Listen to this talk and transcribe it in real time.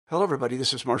Hello, everybody.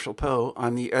 This is Marshall Poe.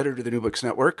 I'm the editor of the New Books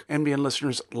Network. NBN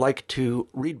listeners like to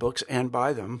read books and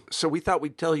buy them. So we thought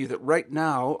we'd tell you that right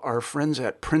now, our friends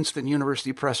at Princeton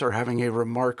University Press are having a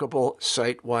remarkable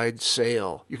site-wide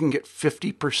sale. You can get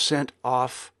 50%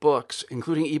 off books,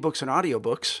 including ebooks and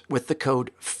audiobooks, with the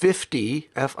code 50,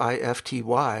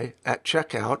 F-I-F-T-Y, at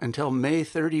checkout until May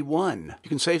 31. You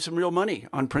can save some real money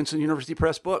on Princeton University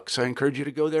Press books. I encourage you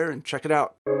to go there and check it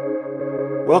out.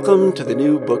 Welcome to the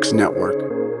New Books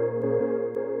Network.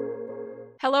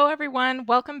 Hello, everyone.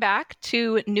 Welcome back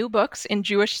to New Books in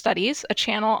Jewish Studies, a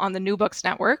channel on the New Books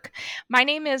Network. My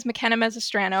name is McKenna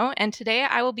Mezzastrano, and today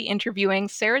I will be interviewing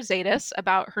Sarah Zaidis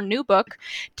about her new book,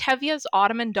 Tevye's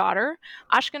Ottoman Daughter,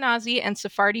 Ashkenazi and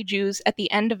Sephardi Jews at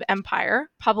the End of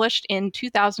Empire, published in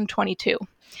 2022.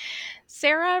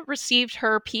 Sarah received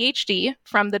her PhD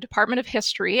from the Department of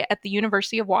History at the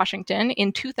University of Washington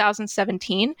in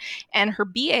 2017 and her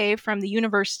BA from the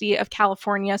University of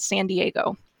California, San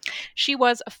Diego. She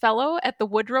was a fellow at the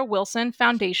Woodrow Wilson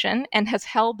Foundation and has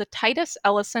held the Titus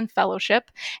Ellison Fellowship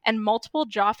and multiple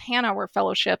Joff Hanauer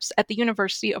Fellowships at the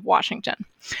University of Washington.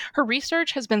 Her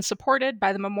research has been supported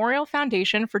by the Memorial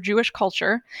Foundation for Jewish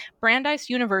Culture,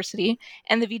 Brandeis University,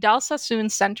 and the Vidal Sassoon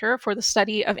Center for the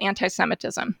Study of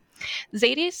Anti-Semitism.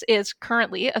 Zaidis is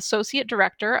currently Associate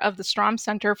Director of the Strom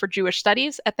Center for Jewish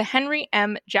Studies at the Henry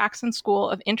M. Jackson School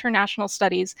of International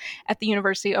Studies at the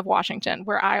University of Washington,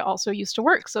 where I also used to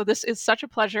work. So this is such a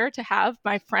pleasure to have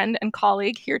my friend and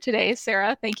colleague here today.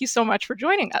 Sarah, thank you so much for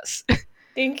joining us.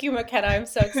 Thank you, McKenna. I'm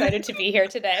so excited to be here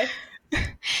today.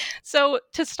 So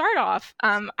to start off,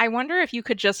 I wonder if you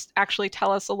could just actually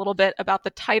tell us a little bit about the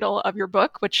title of your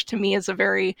book, which to me is a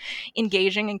very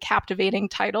engaging and captivating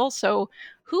title. So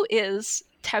who is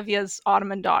Tevye's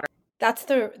Ottoman Daughter? That's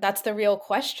the real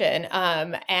question.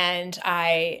 And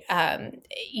I,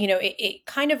 it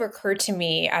kind of occurred to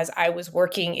me as I was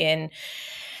working in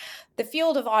the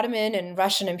field of Ottoman and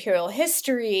Russian imperial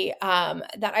history,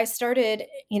 that I started,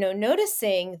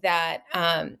 noticing that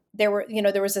there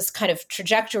was this kind of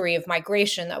trajectory of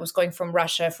migration that was going from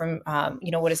Russia, from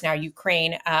what is now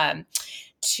Ukraine,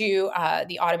 to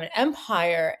the Ottoman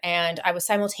Empire. And I was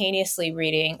simultaneously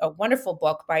reading a wonderful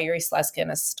book by Yuri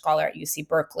Slezkin, a scholar at UC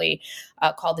Berkeley,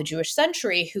 called The Jewish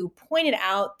Century, who pointed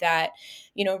out that,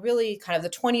 really kind of the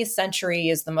 20th century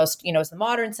is the most, is the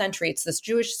modern century. It's this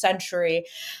Jewish century.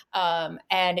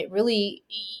 And it really,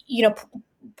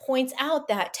 points out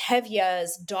that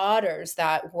Tevye's daughters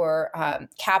that were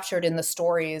captured in the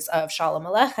stories of Shalom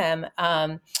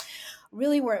Aleichem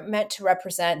really weren't meant to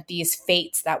represent these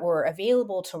fates that were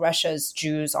available to Russia's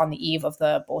Jews on the eve of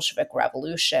the Bolshevik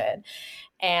Revolution.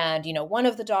 And, one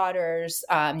of the daughters,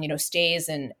 stays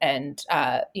and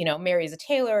marries a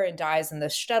tailor and dies in the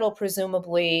shtetl,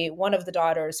 presumably. One of the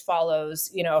daughters follows,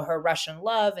 her Russian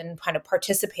love and kind of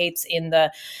participates in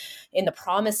the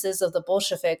promises of the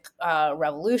Bolshevik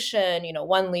Revolution.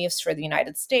 One leaves for the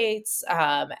United States.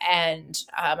 And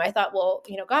I thought, well,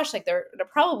 like there are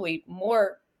probably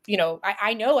more.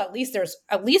 I know there's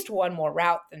at least one more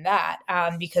route than that,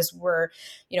 because we're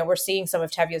seeing some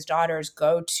of Tevye's daughters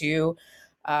go to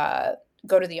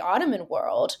the Ottoman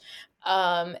world.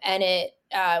 And it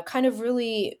kind of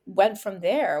really went from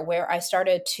there, where I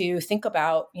started to think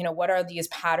about, what are these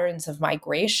patterns of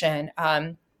migration,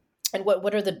 and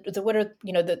what are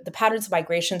the patterns of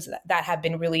migrations that have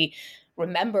been really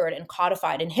remembered and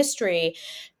codified in history.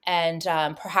 And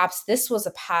perhaps this was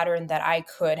a pattern that I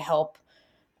could help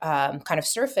kind of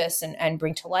surface and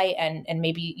bring to light, and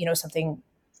maybe, something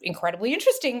incredibly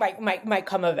interesting might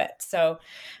come of it. So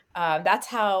that's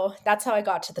how I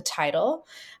got to the title.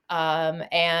 That's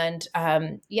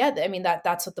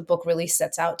what the book really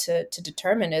sets out to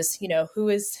determine is, who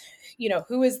is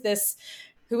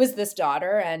this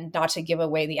daughter, and not to give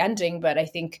away the ending, but I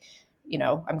think,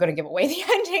 I'm going to give away the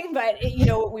ending, but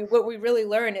what we really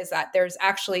learn is that there's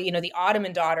actually, the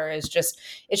Ottoman daughter it's just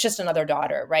another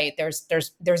daughter, right? There's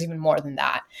even more than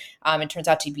that. It turns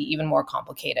out to be even more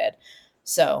complicated.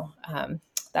 So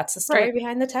that's the story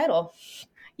behind the title.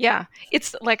 Yeah,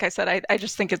 it's like I said, I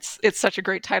just think it's such a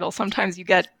great title. Sometimes you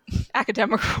get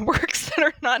academic works that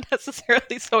are not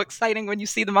necessarily so exciting when you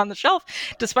see them on the shelf,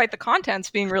 despite the contents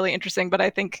being really interesting. But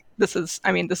I think this is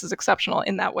exceptional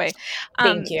in that way.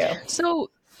 Thank you.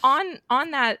 So on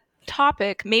that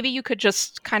topic, maybe you could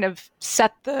just kind of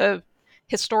set the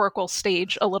historical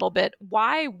stage a little bit.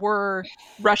 Why were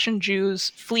Russian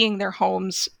Jews fleeing their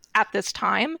homes at this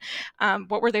time?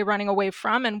 What were they running away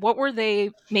from? And what were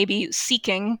they maybe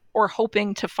seeking or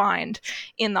hoping to find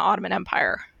in the Ottoman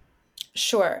Empire?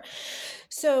 Sure.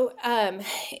 So, in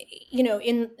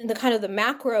the kind of the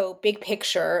macro big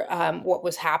picture, what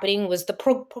was happening was the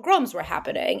pogroms were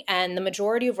happening, and the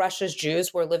majority of Russia's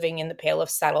Jews were living in the Pale of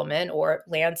Settlement, or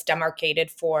lands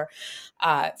demarcated for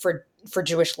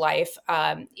Jewish life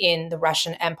in the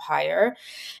Russian Empire,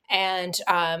 and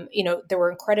there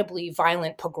were incredibly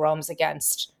violent pogroms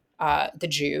against the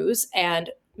Jews,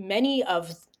 and many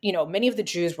of the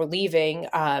Jews were leaving.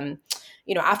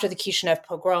 After the Kishinev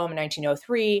pogrom in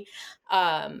 1903.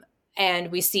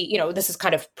 And we see, this is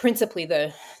kind of principally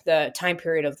the time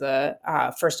period of the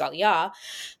first Aliyah.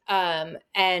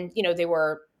 And,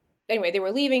 they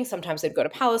were leaving. Sometimes they'd go to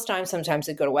Palestine. Sometimes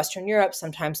they'd go to Western Europe.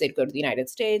 Sometimes they'd go to the United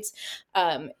States.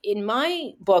 In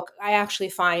my book, I actually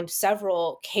find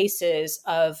several cases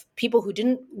of people who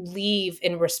didn't leave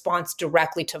in response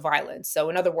directly to violence. So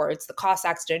in other words, the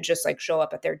Cossacks didn't just show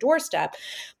up at their doorstep,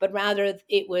 but rather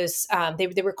it was, they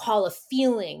recall a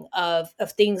feeling of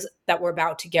things that were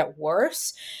about to get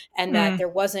worse, and that there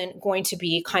wasn't going to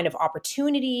be kind of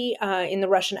opportunity in the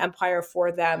Russian Empire for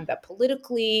them, that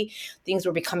politically things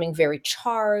were becoming very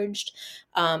charged,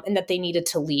 and that they needed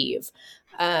to leave.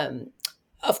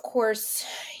 Of course,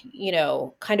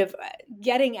 kind of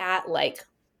getting at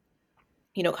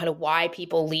kind of why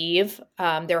people leave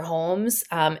their homes.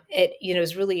 It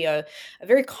is really a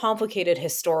very complicated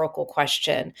historical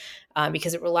question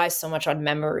because it relies so much on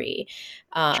memory.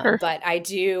 Sure. But I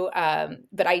do,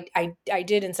 but I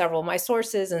did in several of my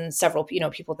sources and several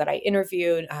people that I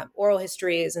interviewed, oral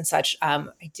histories and such. I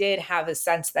did have a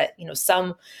sense that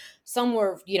some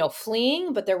were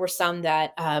fleeing, but there were some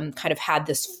that kind of had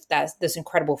this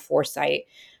incredible foresight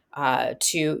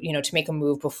to make a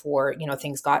move before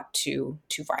things got too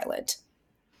violent.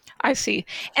 I see.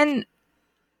 And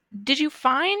did you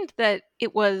find that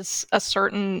it was a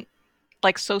certain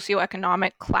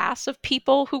socioeconomic class of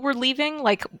people who were leaving?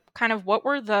 Kind of what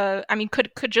were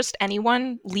could just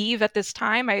anyone leave at this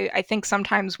time? I think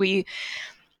sometimes we,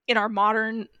 in our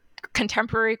modern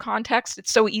contemporary context,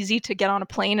 it's so easy to get on a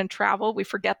plane and travel. We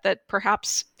forget that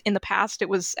perhaps in the past it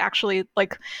was actually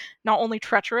not only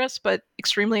treacherous but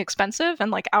extremely expensive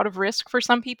and out of risk for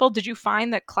some people. Did you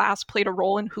find that class played a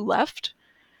role in who left?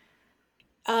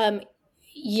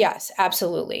 Yes,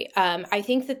 absolutely. I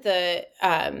think that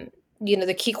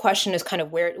the key question is kind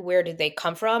of where did they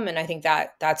come from, and I think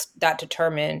that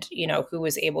determined who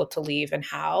was able to leave and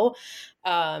how.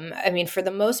 For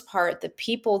the most part, the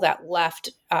people that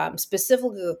left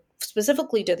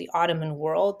specifically to the Ottoman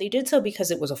world, they did so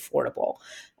because it was affordable,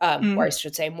 or I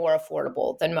should say more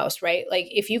affordable than most, right?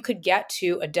 If you could get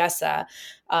to Odessa,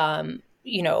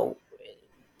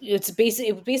 it's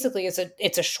basically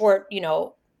it's a short,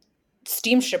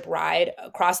 steamship ride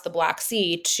across the Black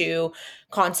Sea to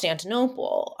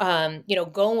Constantinople.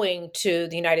 Going to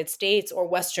the United States or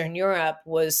Western Europe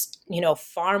was,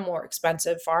 far more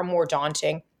expensive, far more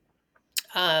daunting.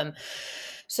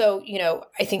 So,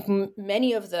 I think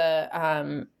many of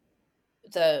the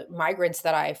migrants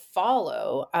that I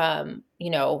follow,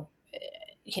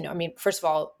 first of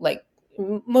all,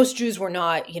 most Jews were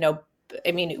not,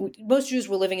 most Jews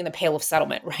were living in the Pale of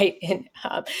Settlement, right?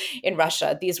 In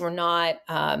Russia, these were not,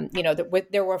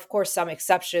 there were of course some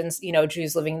exceptions,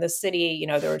 Jews living in the city,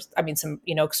 there was, some,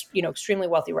 extremely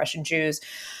wealthy Russian Jews,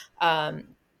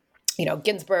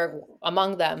 Ginsburg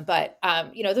among them, but,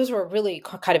 those were really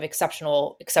kind of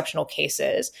exceptional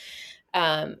cases.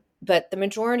 But the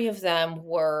majority of them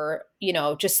were,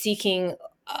 just seeking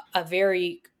a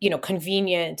very,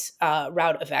 convenient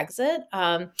route of exit.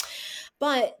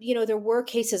 But, there were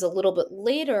cases a little bit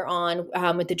later on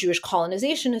with the Jewish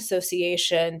Colonization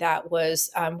Association that was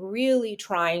really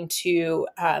trying to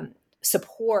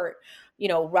support,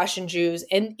 Russian Jews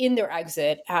in their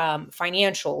exit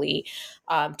financially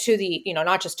to the,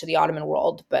 not just to the Ottoman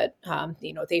world, but,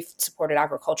 they've supported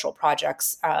agricultural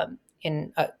projects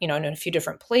in a few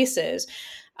different places.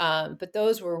 But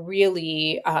those were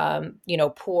really,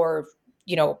 poor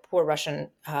Russian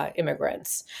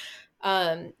immigrants.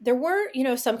 There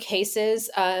were, some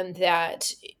cases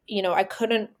that, I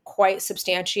couldn't quite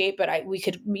substantiate, but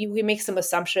we make some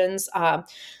assumptions.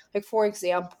 For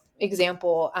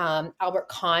example, Albert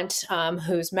Kant,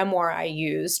 whose memoir I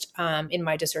used in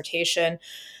my dissertation,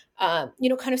 kind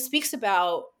of speaks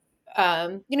about,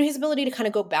 his ability to kind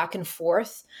of go back and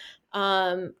forth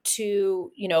to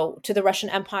the Russian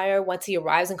Empire once he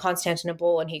arrives in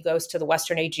Constantinople and he goes to the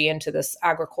Western Aegean to this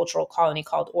agricultural colony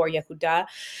called Or Yehuda.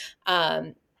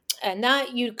 And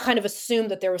that you kind of assume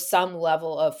that there was some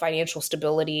level of financial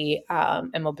stability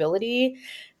and mobility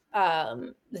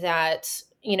that,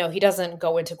 he doesn't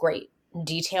go into great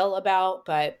detail about,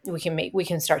 but we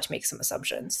can start to make some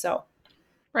assumptions. So.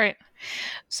 Right.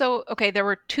 So, okay, there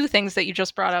were two things that you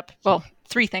just brought up. Well,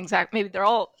 three things. Maybe they're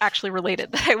all actually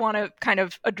related that I want to kind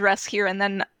of address here. And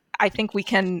then I think we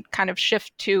can kind of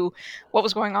shift to what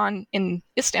was going on in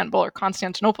Istanbul or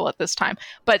Constantinople at this time.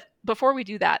 But before we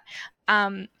do that,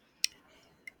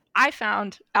 I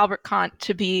found Albert Kant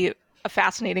to be a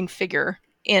fascinating figure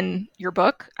in your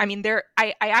book. I mean,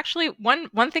 I actually,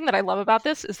 one thing that I love about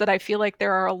this is that I feel like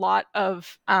there are a lot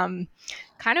of kind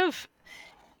of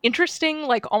interesting,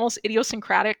 like almost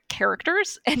idiosyncratic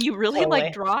characters, and you really Totally.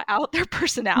 like draw out their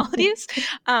personalities,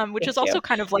 which is also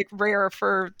kind of like rare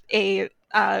for a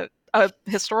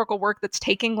historical work that's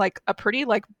taking like a pretty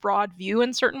like broad view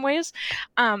in certain ways.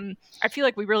 I feel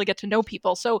like we really get to know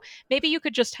people. So maybe you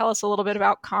could just tell us a little bit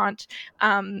about Kant,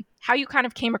 how you kind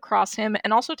of came across him,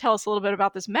 and also tell us a little bit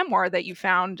about this memoir that you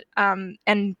found,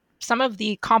 and some of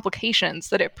the complications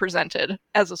that it presented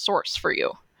as a source for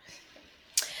you.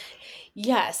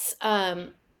 Yes.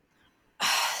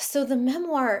 So the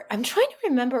memoir, I'm trying to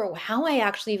remember how I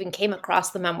actually even came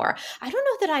across the memoir. I don't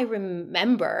know that I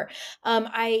remember.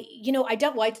 I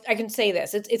can say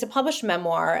this. It's a published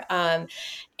memoir, and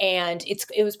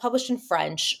it was published in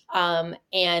French.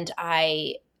 And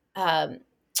I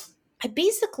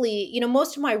basically,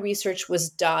 most of my research was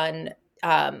done.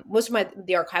 Most of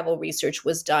the archival research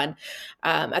was done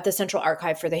at the Central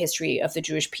Archive for the History of the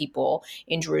Jewish People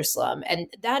in Jerusalem. And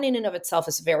that in and of itself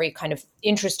is a very kind of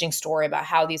interesting story about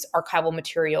how these archival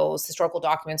materials, historical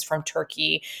documents from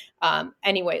Turkey,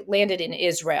 landed in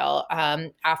Israel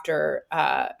after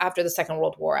the Second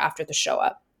World War, after the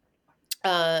Shoah.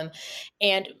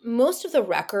 And most of the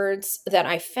records that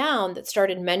I found that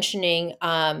started mentioning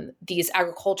these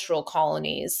agricultural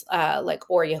colonies, like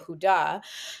Or Yehuda,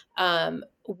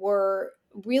 were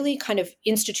really kind of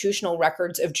institutional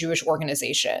records of Jewish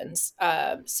organizations.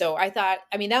 So I thought,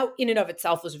 that in and of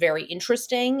itself was very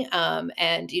interesting.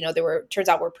 And, turns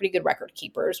out we're pretty good record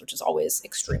keepers, which is always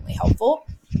extremely helpful.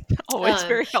 Always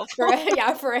very helpful.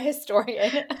 For a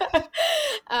historian.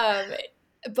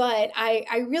 But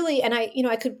I really, and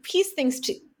I could piece things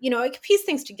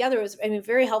together. It was,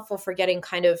 very helpful for getting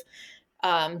kind of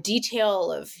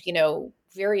detail of,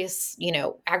 various,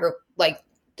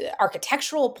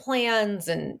 architectural plans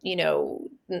and, the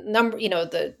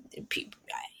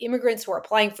immigrants who are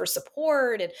applying for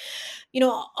support and,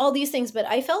 all these things. But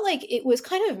I felt like it was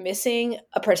kind of missing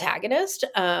a protagonist.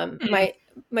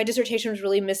 My dissertation was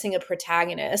really missing a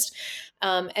protagonist.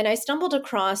 And I stumbled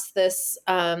across this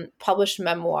published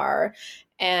memoir,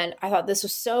 and I thought this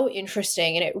was so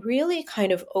interesting. And it really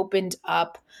kind of opened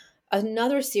up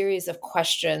another series of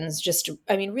questions,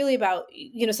 really about,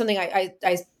 something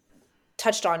I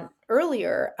touched on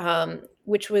earlier,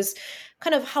 which was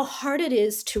kind of how hard it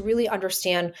is to really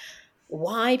understand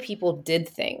why people did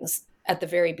things at the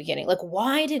very beginning. Like,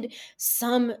 why did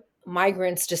some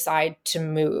migrants decide to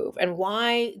move, and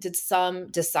why did some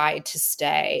decide to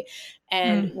stay?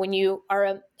 And when you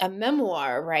are a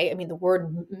memoir, right? The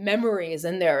word memory is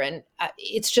in there, and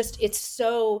it's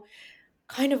so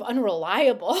kind of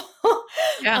unreliable,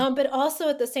 but also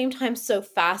at the same time so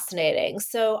fascinating.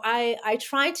 So I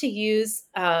tried to use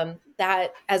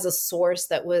that as a source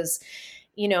that was,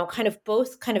 kind of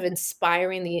both kind of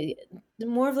inspiring the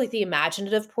more of like the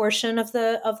imaginative portion of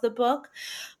the book,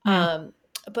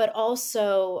 but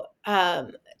also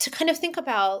to kind of think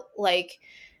about like,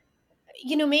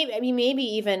 maybe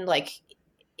even like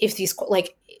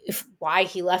if why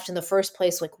he left in the first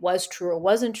place, like, was true or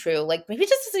wasn't true, like maybe it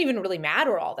just doesn't even really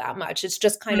matter all that much. It's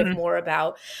just kind of more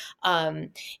about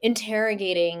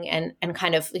interrogating and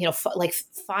kind of,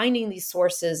 finding these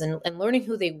sources and learning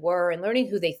who they were and learning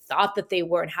who they thought that they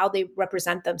were and how they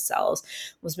represent themselves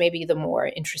was maybe the more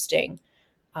interesting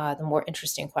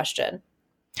question.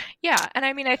 Yeah. And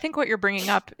I think what you're bringing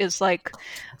up is like,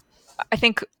 I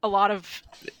think a lot of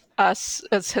us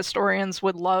as historians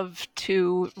would love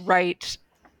to write,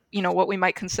 what we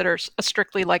might consider a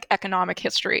strictly like economic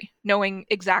history, knowing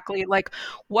exactly like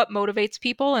what motivates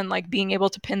people and like being able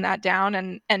to pin that down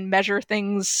and measure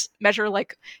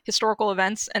like historical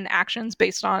events and actions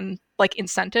based on like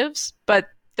incentives. But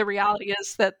the reality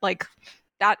is that like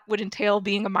that would entail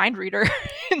being a mind reader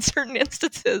in certain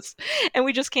instances, and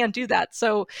we just can't do that.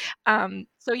 So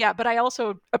yeah, but I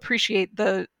also appreciate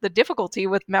the difficulty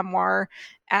with memoir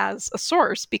as a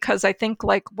source, because I think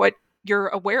like what you're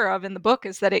aware of in the book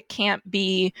is that it can't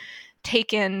be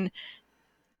taken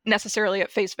necessarily at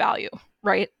face value,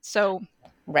 right? So,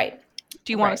 right.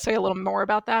 Do you want to say a little more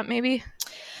about that, maybe?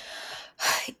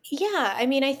 Yeah,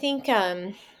 I think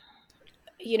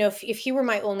if he were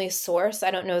my only source,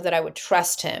 I don't know that I would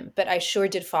trust him, but I sure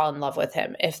did fall in love with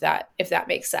him, if that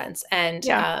makes sense. And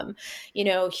Yeah.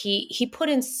 he put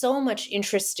in so much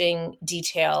interesting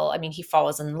detail. I mean, he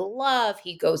falls in love.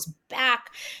 He goes back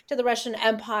to the Russian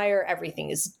Empire. Everything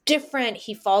is different.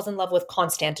 He falls in love with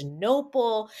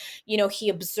Constantinople. He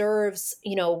observes,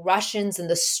 Russians in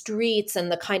the streets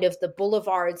and the kind of the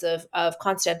boulevards of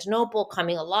Constantinople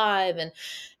coming alive, and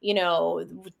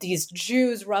these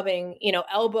Jews rubbing,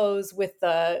 elbows with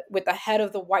the head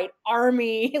of the White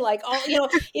Army, like all,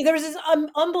 there was this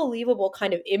unbelievable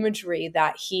kind of imagery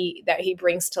that he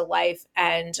brings to life,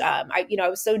 and I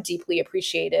was so deeply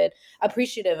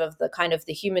appreciative of the kind of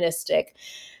the humanistic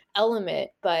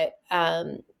element, but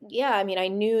yeah, I mean, I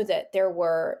knew that there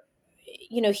were.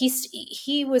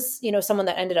 He was someone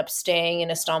that ended up staying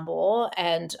in Istanbul,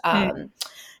 and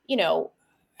you know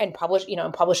and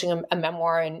publishing a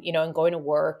memoir, and going to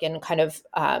work, and kind of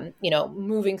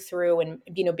moving through, and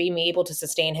being able to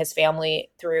sustain his family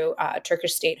through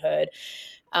Turkish statehood.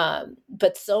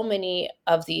 But so many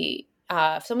of the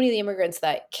immigrants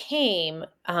that came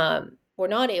were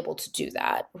not able to do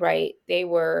that, right? They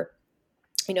were,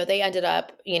 they ended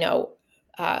up,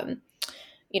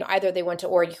 either they went to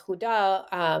Or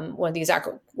Yehuda, one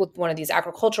of these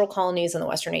agricultural colonies in the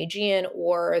Western Aegean,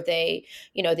 or they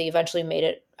eventually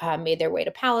made their way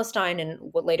to Palestine and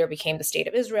what later became the State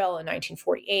of Israel in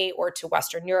 1948, or to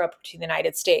Western Europe, to the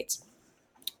United States.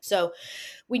 So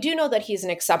we do know that he's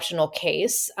an exceptional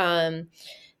case, and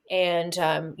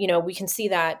we can see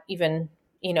that even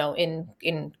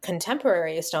in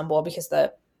contemporary Istanbul, because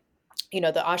the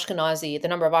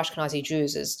number of Ashkenazi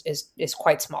Jews is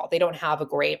quite small. They don't have a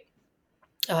great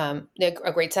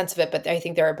sense of it, but I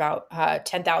think there are about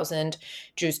 10,000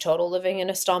 Jews total living in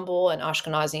Istanbul, and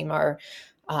Ashkenazim are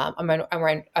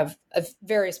a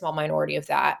very small minority of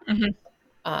that.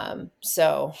 Mm-hmm.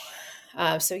 So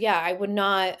yeah, I would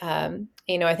not.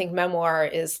 I think memoir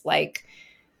is like,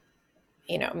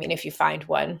 I mean, if you find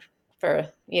one.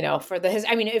 If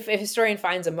a historian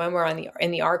finds a memoir in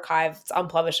the archive, it's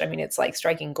unpublished. I mean, it's like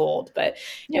striking gold, but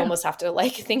you almost have to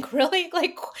like think really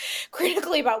like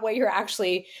critically about what you're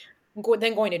actually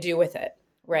then going to do with it.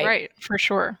 Right. Right. For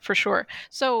sure.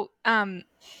 So,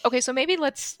 okay. So maybe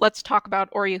let's talk about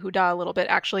Or Yehuda a little bit,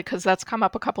 actually, because that's come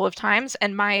up a couple of times.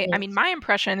 And my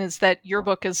impression is that your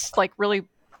book is like really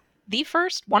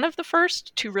one of the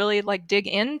first to really like dig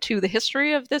into the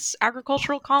history of this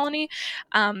agricultural colony.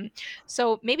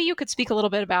 So maybe you could speak a little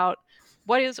bit about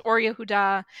what is Or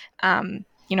Yehuda,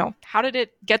 how did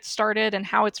it get started and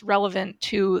how it's relevant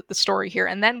to the story here,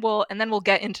 and then we'll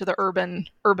get into the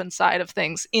urban side of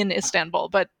things in Istanbul.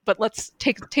 But let's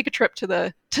take a trip to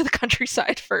the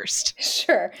countryside first.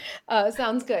 Sure,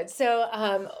 sounds good. So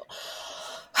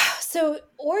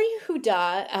Or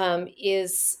Yehuda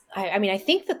is, I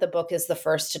think that the book is the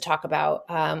first to talk about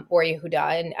Or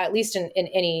Yehuda, and at least in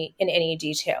any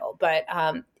detail. But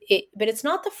it's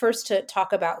not the first to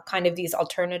talk about kind of these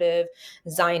alternative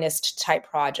Zionist type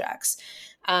projects.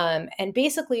 And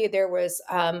basically, there was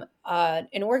a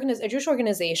Jewish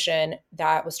organization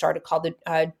that was started called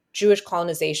the Jewish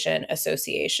Colonization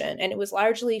Association, and it was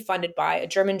largely funded by a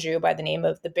German Jew by the name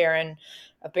of Baron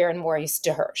Maurice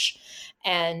de Hirsch.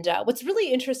 And what's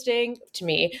really interesting to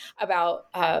me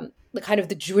about the kind of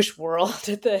the Jewish world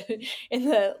in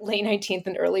the late 19th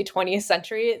and early 20th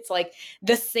century, it's like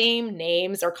the same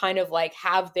names are kind of like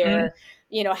have their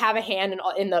have a hand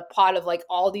in the pot of like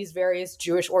all these various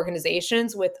Jewish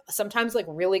organizations with sometimes like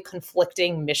really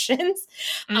conflicting missions,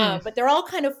 but they're all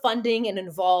kind of funding and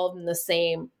involved in the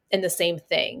same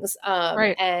things.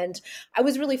 Right. And I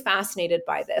was really fascinated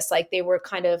by this. Like they were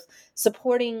kind of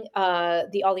supporting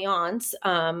the Allianz,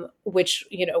 which,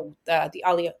 the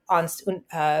Allianz,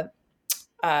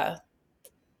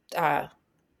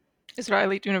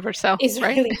 Israelite Universelle.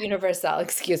 Israelite Universelle,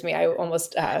 excuse me. I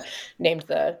almost named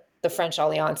the French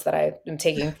Alliance that I am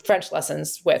taking French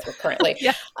lessons with currently.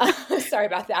 Sorry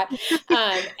about that.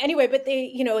 Anyway, but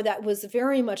they, that was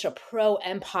very much a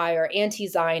pro-empire,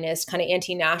 anti-Zionist, kind of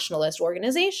anti-nationalist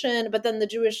organization. But then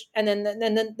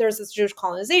then there's this Jewish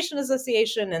Colonization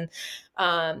Association and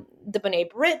the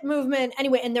B'nai B'rith movement.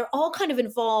 Anyway, and they're all kind of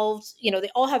involved. They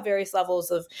all have various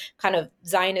levels of kind of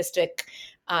Zionistic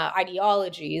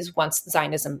ideologies once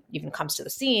Zionism even comes to the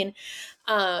scene.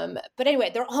 But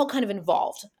anyway, they're all kind of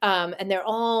involved. And they're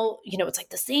all, it's like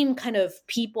the same kind of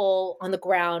people on the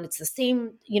ground. It's the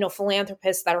same,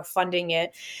 philanthropists that are funding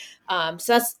it.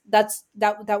 So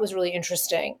that was really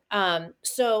interesting.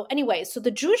 So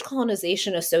the Jewish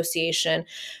Colonization Association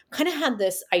kind of had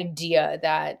this idea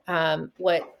that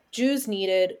what Jews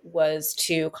needed was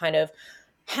to kind of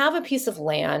have a piece of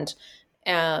land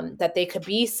that they could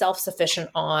be self-sufficient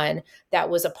on, that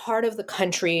was a part of the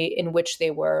country in which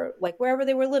they were, like wherever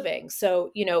they were living.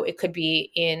 So, it could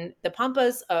be in the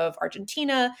Pampas of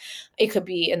Argentina, it could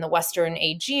be in the Western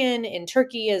Aegean in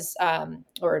Turkey,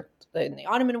 or in the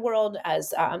Ottoman world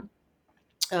as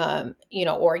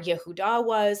or Yehuda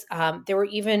was. There were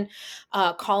even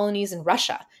colonies in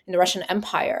Russia, in the Russian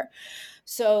Empire.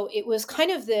 So it was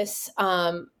kind of this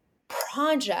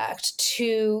project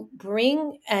to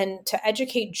bring and to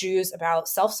educate Jews about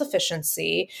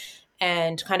self-sufficiency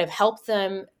and kind of help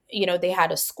them. They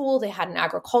had a school, they had an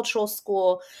agricultural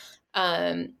school,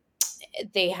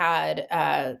 they had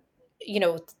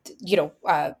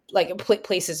like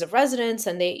places of residence,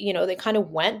 and they kind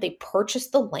of they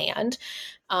purchased the land.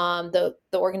 The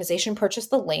organization purchased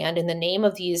the land in the name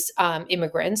of these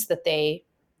immigrants that they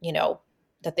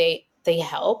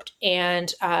helped,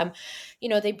 and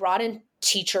they brought in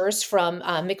teachers from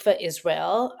Mikveh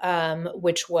Israel,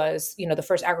 which was the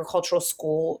first agricultural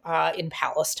school in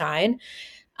Palestine.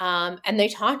 And they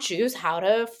taught Jews how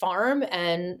to farm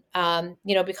and,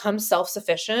 become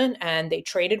self-sufficient. And they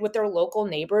traded with their local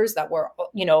neighbors that were,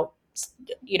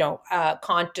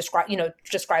 Kant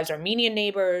describes Armenian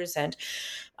neighbors and,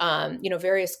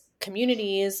 various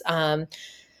communities. And,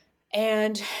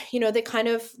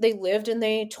 they lived and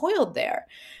they toiled there.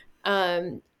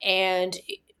 And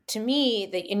to me,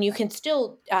 and you can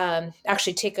still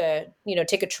actually take a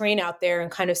train out there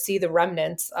and kind of see the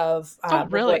remnants of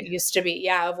what used to be,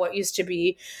 Or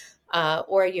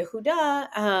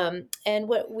Yehuda. And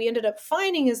what we ended up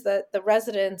finding is that the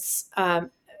residents,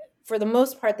 for the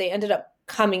most part, they ended up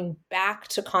coming back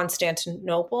to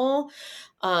Constantinople,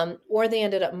 or they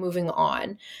ended up moving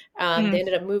on. They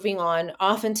ended up moving on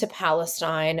often to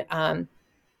Palestine.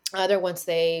 Either once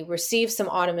they received some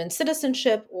Ottoman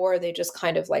citizenship, or they just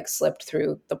kind of like slipped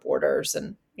through the borders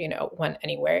and, went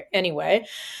anywhere anyway.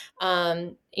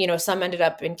 Some ended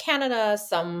up in Canada,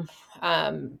 some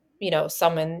in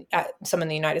the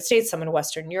United States, some in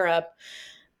Western Europe.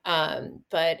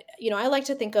 But I like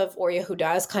to think of Or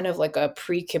Yehuda as kind of like a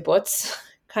pre-kibbutz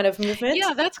kind of movement.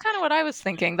 Yeah, that's kind of what I was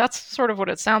thinking. That's sort of what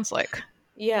it sounds like.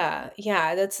 Yeah,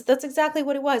 that's exactly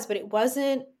what it was. But it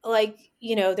wasn't like,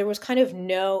 there was kind of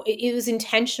it was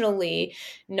intentionally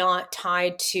not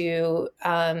tied to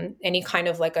any kind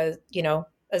of like a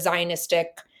Zionistic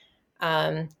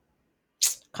kind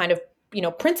of,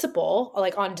 principle,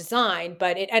 like on design.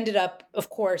 But it ended up, of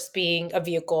course, being a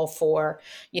vehicle for,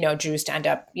 Jews to end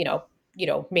up,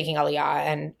 making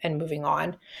Aliyah and moving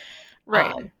on.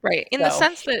 Right, right. In the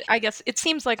sense that, I guess, it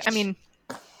seems like,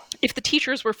 if the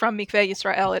teachers were from Mikveh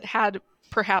Yisrael, it had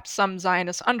perhaps some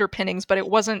Zionist underpinnings, but it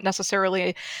wasn't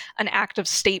necessarily an act of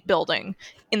state building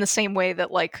in the same way that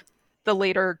like the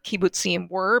later kibbutzim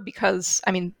were, because,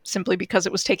 simply because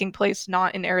it was taking place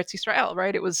not in Eretz Yisrael,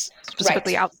 right? It was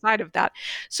specifically outside of that.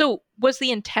 So was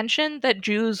the intention that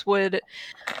Jews would,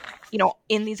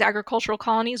 in these agricultural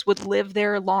colonies would live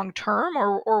there long term,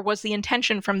 or was the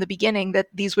intention from the beginning that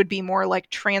these would be more like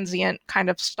transient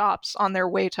kind of stops on their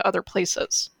way to other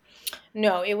places?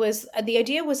 No, the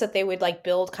idea was that they would like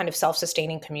build kind of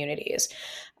self-sustaining communities.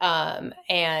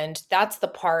 And that's the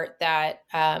part that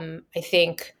I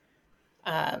think,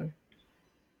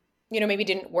 maybe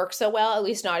didn't work so well, at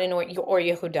least not in Or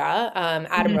Yehuda.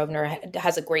 Adam Rovner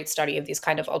has a great study of these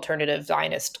kind of alternative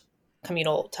Zionist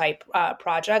communal type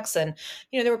projects. And,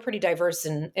 they were pretty diverse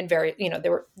and very,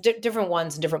 there were different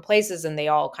ones in different places, and they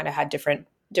all kind of had different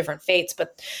fates.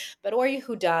 But Or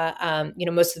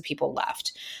Yehuda, most of the people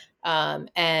left.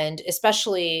 And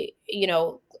especially,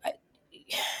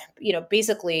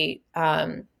 basically,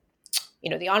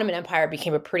 the Ottoman Empire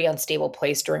became a pretty unstable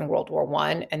place during World War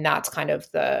I, and that's kind of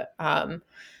it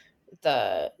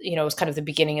was kind of the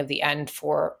beginning of the end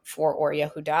for Or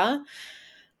Yehuda.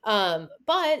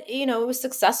 But it was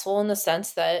successful in the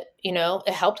sense that it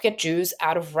helped get Jews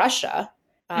out of Russia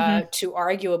to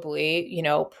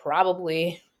arguably,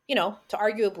 probably, to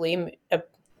arguably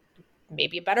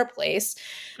maybe a better place,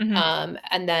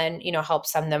 and then help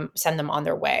send them on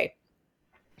their way.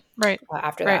 Right.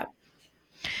 After that.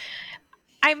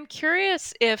 I'm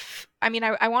curious if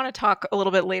I want to talk a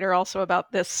little bit later also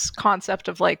about this concept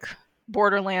of like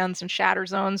borderlands and shatter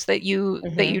zones that you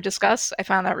discuss. I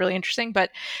found that really interesting,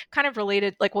 but kind of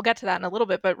related, like we'll get to that in a little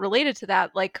bit, but related to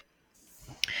that, like,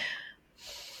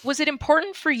 was it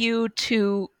important for you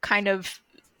to kind of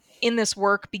in this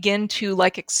work begin to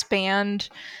like expand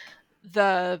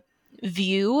the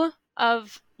view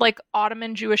of like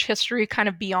Ottoman Jewish history kind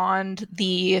of beyond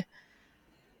the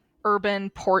urban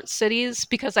port cities?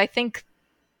 Because I think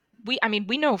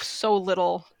we know so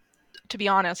little to be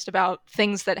honest, about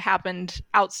things that happened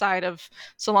outside of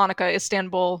Salonika,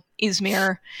 Istanbul,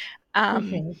 Izmir.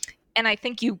 Mm-hmm. And I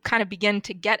think you kind of begin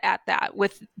to get at that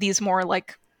with these more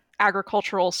like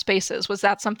agricultural spaces. Was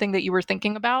that something that you were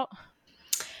thinking about?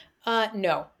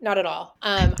 No, not at all.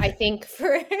 I think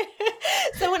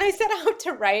so when I set out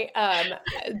to write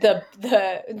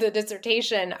the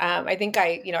dissertation, I think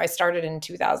I started in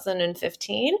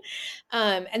 2015,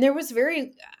 and there was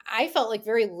I felt like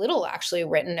very little actually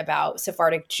written about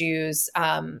Sephardic Jews,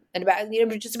 and about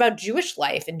just about Jewish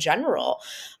life in general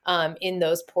in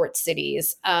those port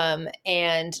cities.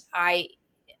 And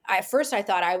at first I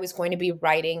thought I was going to be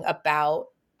writing about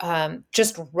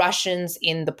just Russians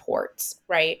in the ports,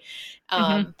 right?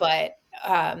 But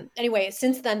anyway,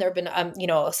 since then there have been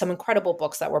some incredible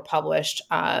books that were published.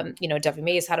 Debbie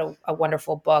Mays had a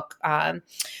wonderful book.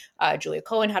 Julia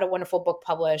Cohen had a wonderful book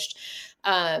published.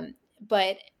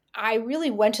 But I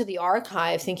really went to the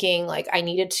archive thinking like I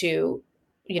needed to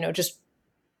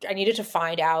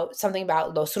find out something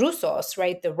about Los Rusos,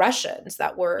 right? The Russians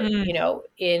that were,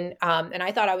 in, and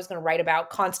I thought I was going to write about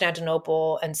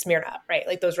Constantinople and Smyrna, right?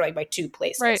 Like those were like my two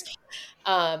places. Right.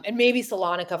 And maybe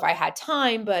Salonika if I had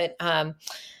time, but, I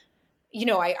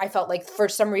felt like for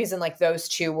some reason, like those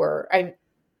two were,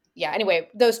 anyway,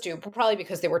 those two, probably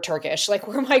because they were Turkish, like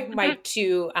were my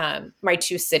two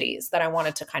cities that I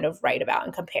wanted to kind of write about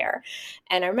and compare.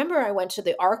 And I remember I went to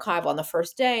the archive on the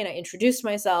first day and I introduced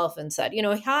myself and said,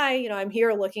 hi, I'm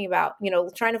here looking about,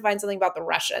 trying to find something about the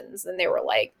Russians. And they were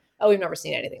like, oh, we've never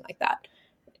seen anything like that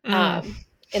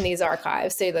in these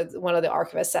archives. Say that one of the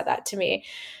archivists said that to me.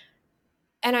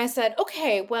 And I said,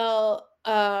 okay, well,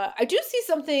 I do see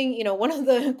something, one of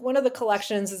the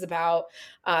collections is about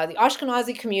the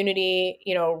Ashkenazi community,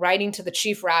 writing to the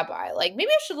chief rabbi. Like, maybe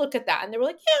I should look at that. And they were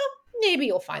like, yeah, maybe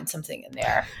you'll find something in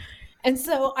there. And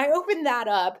so I opened that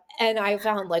up and I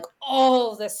found like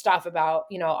all of this stuff about,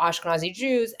 Ashkenazi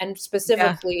Jews and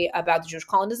specifically about the Jewish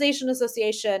Colonization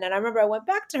Association. And I remember I went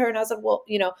back to her and I was like, well,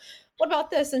 what about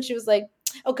this? And she was like,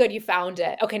 oh, good, you found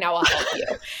it. Okay, now I'll help you.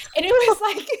 And it was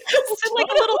like, was it like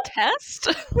a little test?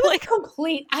 Like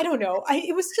complete, I don't know.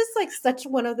 It was just like such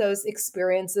one of those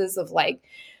experiences of like,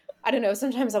 I don't know.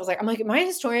 Sometimes I'm like, am I a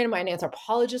historian? Am I an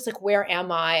anthropologist? Like, where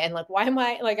am I? And like, why am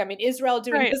I like, I'm in Israel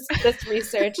doing this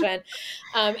research. And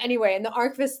anyway, and the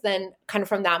archivist then kind of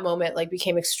from that moment, like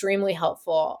became extremely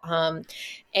helpful. I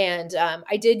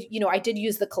did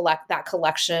use that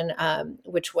collection,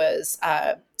 which was,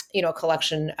 a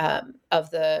collection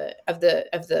of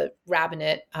the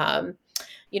rabbinate,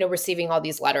 receiving all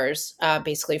these letters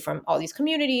basically from all these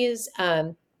communities.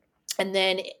 And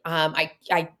then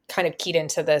I kind of keyed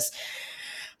into this,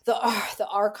 the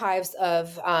archives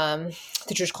of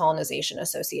the Jewish Colonization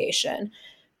Association.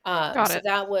 Got it.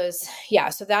 It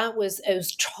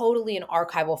was totally an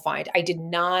archival find. I did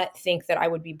not think that I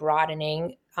would be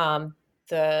broadening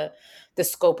the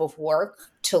scope of work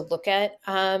to look at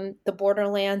the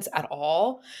borderlands at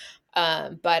all.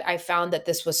 But I found that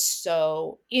this was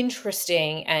so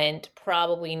interesting and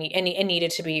probably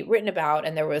needed to be written about.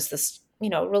 And there was this,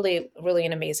 really, really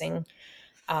an amazing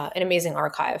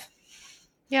archive.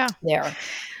 Yeah. There.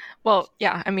 Well,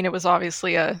 yeah. I mean, it was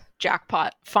obviously a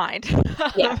jackpot find.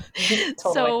 Yeah.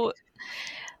 Totally.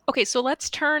 So let's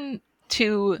turn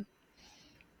to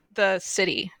the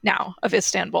city now of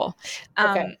Istanbul.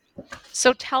 Okay.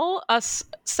 So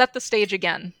set the stage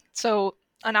again. So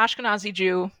an Ashkenazi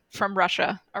Jew from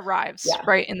Russia arrives,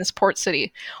 right, in this port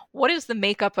city. What is the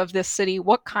makeup of this city?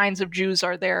 What kinds of Jews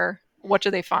are there? What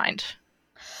do they find?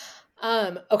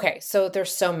 Okay, so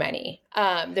there's so many.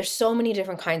 There's so many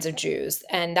different kinds of Jews,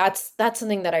 and that's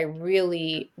something that I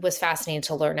really was fascinated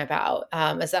to learn about.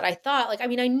 Is that I thought, like, I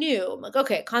mean, I knew, like,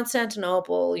 okay,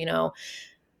 Constantinople,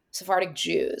 Sephardic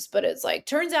Jews, but it's like,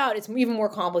 turns out it's even more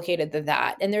complicated than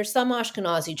that. And there's some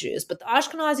Ashkenazi Jews, but the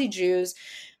Ashkenazi Jews,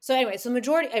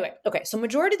 majority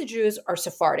of the Jews are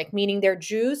Sephardic, meaning they're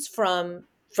Jews from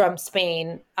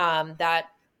Spain, that,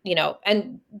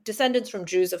 and descendants from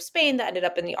Jews of Spain that ended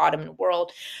up in the Ottoman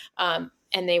world. And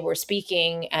they were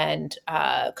speaking and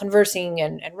conversing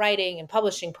and writing and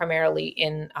publishing primarily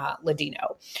in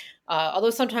Ladino, although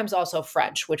sometimes also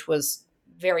French, which was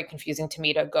very confusing to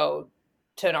me to go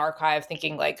to an archive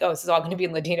thinking like, oh, this is all going to be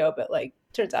in Ladino, but like,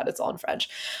 turns out it's all in French.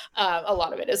 A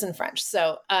lot of it is in French.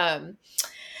 So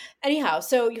anyhow,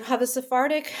 so you have a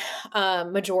Sephardic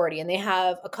majority, and they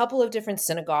have a couple of different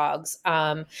synagogues,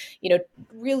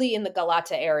 really in the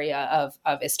Galata area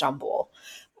of Istanbul.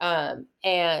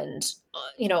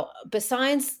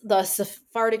 Besides the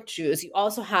Sephardic Jews, you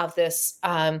also have this,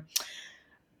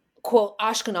 quote,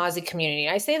 Ashkenazi community.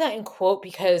 And I say that in quote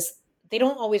because they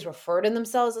don't always refer to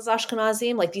themselves as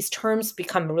Ashkenazim. Like these terms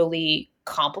become really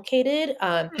complicated.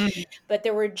 But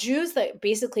there were Jews that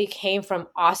basically came from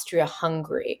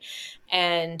Austria-Hungary,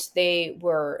 and they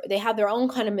had their own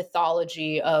kind of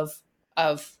mythology of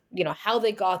how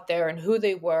they got there and who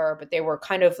they were, but they were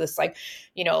kind of this like,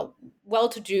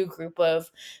 well-to-do group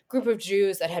of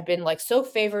Jews that had been like so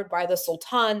favored by the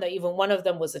Sultan that even one of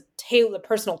them was a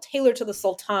personal tailor to the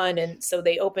Sultan, and so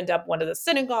they opened up one of the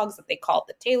synagogues that they called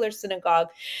the Tailor Synagogue,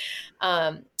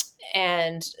 and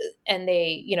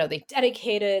they they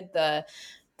dedicated the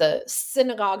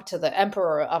synagogue to the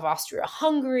Emperor of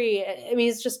Austria-Hungary. I mean,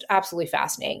 it's just absolutely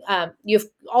fascinating. You've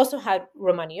also had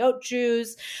Romaniot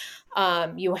Jews.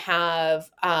 You have,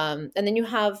 and then you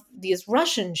have these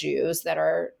Russian Jews that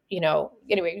are,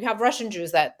 anyway, you have Russian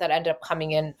Jews that end up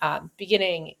coming in,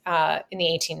 beginning in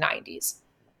the 1890s.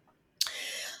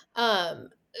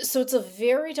 So it's a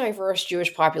very diverse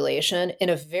Jewish population in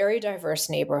a very diverse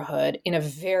neighborhood in a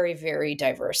very, very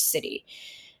diverse city.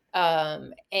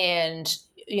 And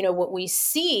what we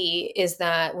see is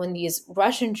that when these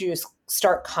Russian Jews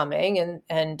start coming,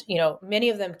 and many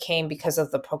of them came because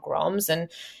of the pogroms, and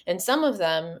some of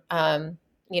them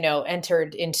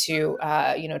entered into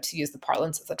to use the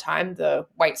parlance of the time, the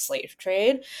white slave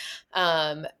trade.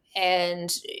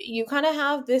 And you kind of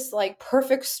have this like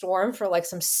perfect storm for like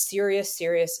some serious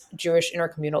Jewish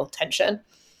intercommunal tension.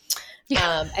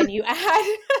 And you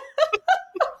add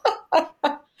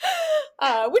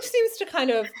which seems to kind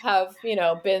of have,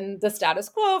 been the status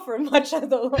quo for much of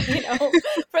the,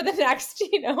 for the next,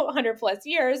 100 plus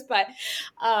years. But,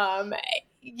 and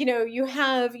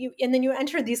then you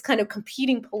enter these kind of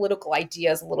competing political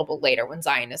ideas a little bit later when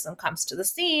Zionism comes to the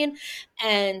scene.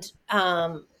 And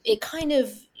it kind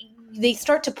of, they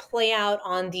start to play out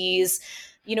on these,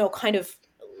 kind of,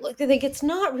 I think it's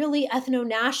not really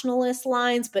ethno-nationalist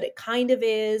lines, but it kind of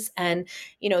is. And,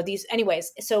 these,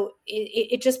 anyways, so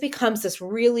it just becomes this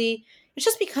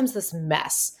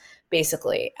mess,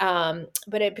 basically.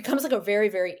 But it becomes like a very,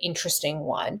 very interesting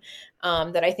one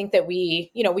that I think that we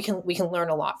can learn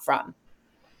a lot from.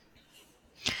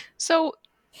 So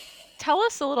tell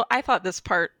us a little, I thought this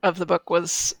part of the book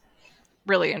was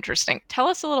really interesting. Tell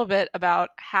us a little bit about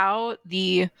how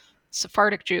the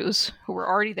Sephardic Jews who were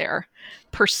already there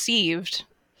perceived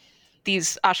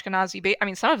these Ashkenazi, I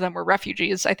mean, some of them were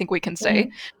refugees, I think we can say,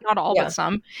 not all, but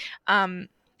some.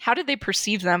 How did they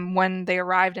perceive them when they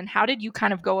arrived, and how did you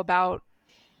kind of go about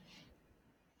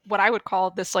what I would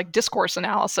call this like discourse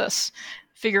analysis,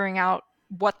 figuring out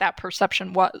what that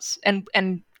perception was, and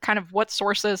kind of what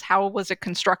sources, how was it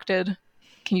constructed?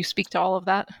 Can you speak to all of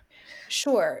that?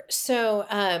 Sure. So,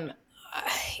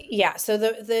 so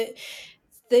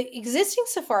the existing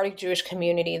Sephardic Jewish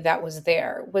community that was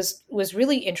there was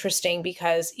really interesting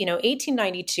because,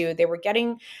 1892,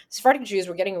 Sephardic Jews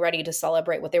were getting ready to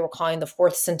celebrate what they were calling the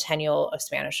fourth centennial of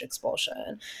Spanish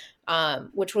expulsion,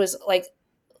 which was like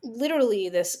literally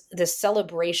this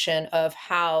celebration of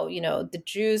how, the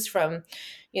Jews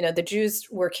the Jews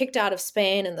were kicked out of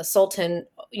Spain, and the Sultan,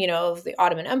 of the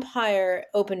Ottoman Empire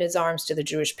opened his arms to the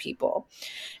Jewish people.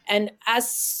 And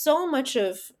as so much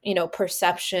of,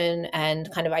 perception and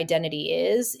kind of identity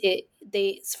is,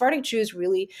 Sephardic Jews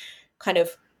really kind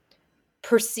of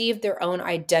perceived their own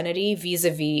identity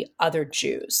vis-a-vis other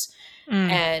Jews.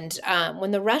 And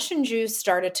when the Russian Jews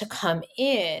started to come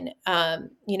in,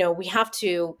 we have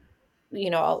to,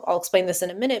 I'll explain this in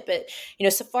a minute, but,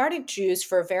 Sephardic Jews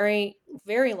for a very,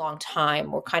 very long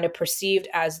time were kind of perceived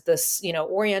as this,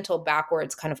 Oriental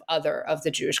backwards kind of other of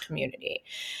the Jewish community.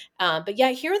 But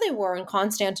yet here they were in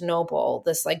Constantinople,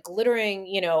 this like glittering,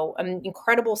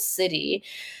 incredible city,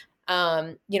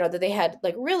 that they had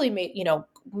like really made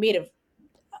of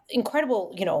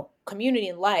incredible, community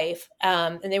and life.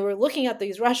 And they were looking at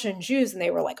these Russian Jews and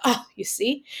they were like, oh, you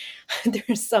see, there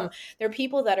are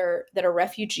people that are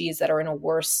refugees that are in a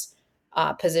worse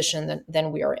position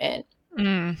than we are in.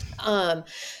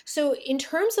 So in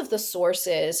terms of the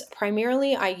sources,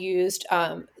 primarily I used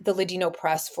the Ladino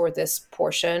Press for this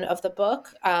portion of the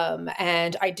book.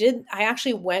 And I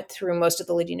actually went through most of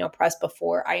the Ladino Press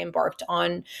before I embarked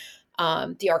on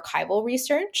the archival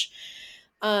research.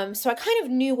 So I kind of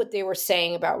knew what they were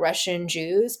saying about Russian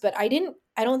Jews, but I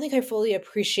don't think I fully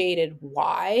appreciated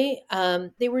why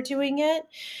they were doing it.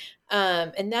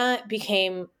 And that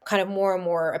became kind of more and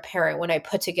more apparent when I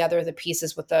put together the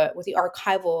pieces with the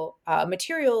archival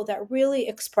material that really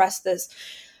expressed this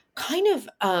kind of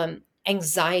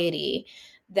anxiety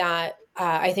that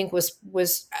I think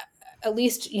was at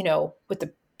least, with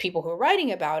the people who are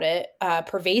writing about it,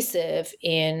 pervasive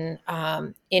in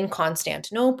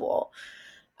Constantinople.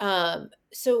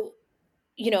 So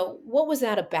what was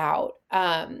that about?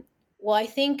 Well, I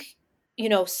think,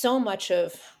 so much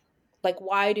of like,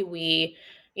 why do we,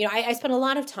 I spend a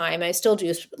lot of time, I still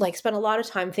do like spend a lot of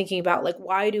time thinking about like,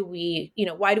 why do we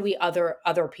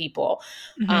other people?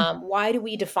 Mm-hmm. Why do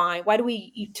we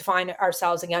define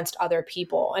ourselves against other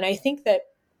people? And I think that,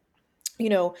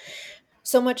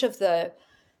 so much of the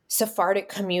Sephardic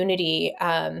community,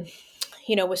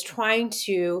 was trying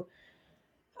to,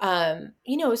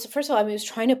 first of all, it was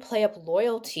trying to play up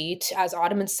loyalty as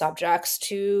Ottoman subjects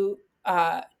to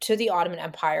the Ottoman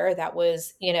Empire that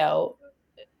was,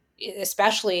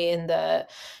 especially in the,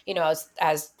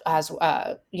 as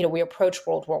we approached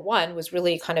World War I, was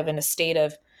really kind of in a state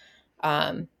of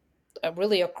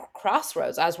really a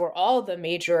crossroads, as were all the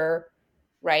major,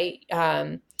 right,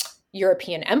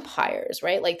 European empires,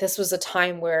 right? Like this was a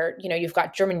time where, you've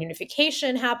got German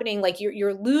unification happening, like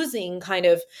you're losing kind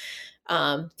of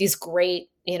these great,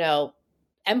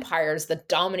 empires that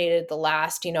dominated the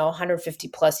last, 150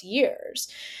 plus years.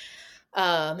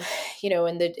 In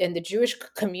the Jewish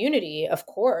community, of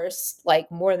course,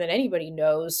 like more than anybody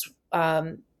knows,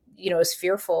 is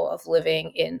fearful of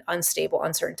living in unstable,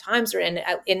 uncertain times, and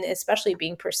especially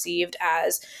being perceived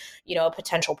as, a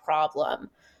potential problem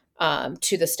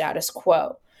to the status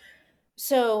quo.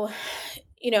 So,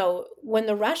 when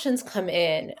the Russians come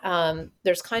in,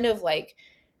 there's kind of like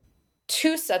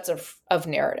two sets of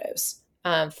narratives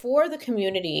for the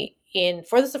community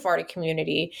for the Sephardic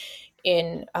community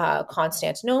in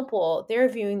Constantinople. They're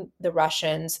viewing the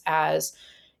Russians as,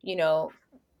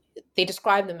 they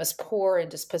describe them as poor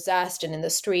and dispossessed and in the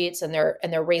streets, and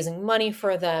they're raising money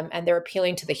for them, and they're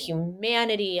appealing to the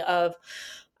humanity of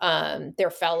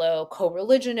their fellow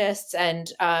co-religionists,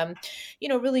 and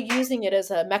really using it as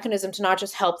a mechanism to not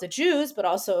just help the Jews, but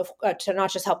also to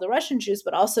not just help the Russian Jews,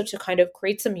 but also to kind of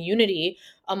create some unity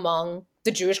among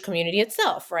the Jewish community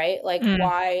itself, right? Like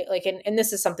why, like, and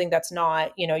this is something that's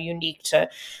not, unique to,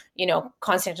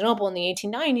 Constantinople in the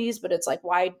 1890s, but it's like,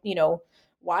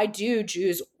 why do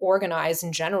Jews organize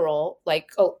in general, like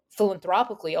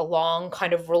philanthropically along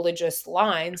kind of religious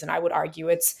lines? And I would argue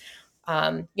it's,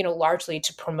 largely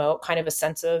to promote kind of a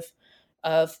sense of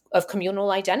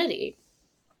communal identity.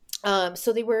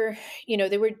 So they were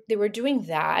doing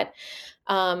that.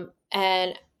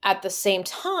 And at the same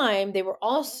time, they were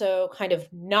also kind of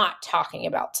not talking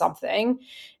about something,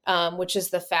 which is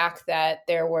the fact that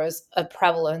there was a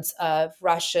prevalence of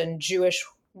Russian Jewish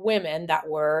women that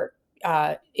were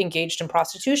engaged in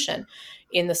prostitution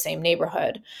in the same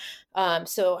neighborhood.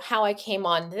 So how I came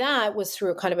on that was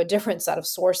through kind of a different set of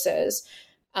sources.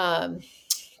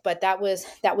 But that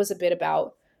was a bit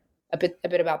about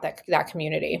that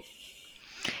community.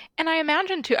 And I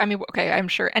imagine too, I mean, okay, I'm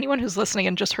sure anyone who's listening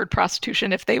and just heard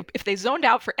prostitution, if they zoned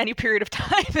out for any period of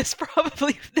time, is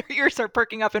probably their ears are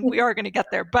perking up, and we are going to get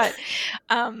there. But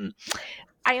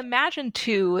I imagine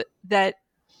too that,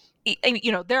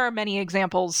 there are many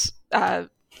examples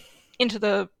into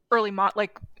the early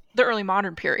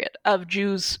modern period of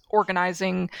Jews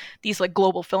organizing these like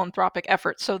global philanthropic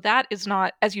efforts. So that is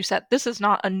not, as you said, this is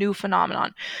not a new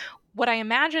phenomenon. What I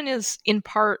imagine is in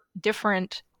part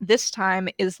different this time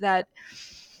is that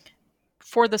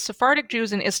for the Sephardic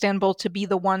Jews in Istanbul to be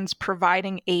the ones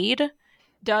providing aid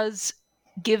does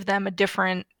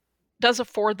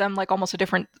afford them like almost a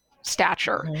different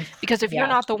stature. Because if you're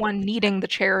not the one needing the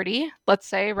charity, let's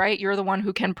say, right, you're the one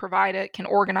who can provide it, can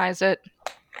organize it,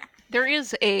 there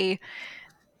is a,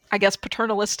 I guess,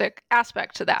 paternalistic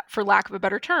aspect to that, for lack of a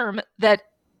better term, that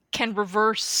can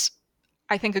reverse,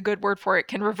 I think a good word for it,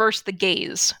 can reverse the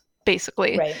gaze,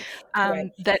 basically. Right.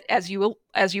 Right. That, as you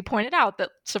pointed out,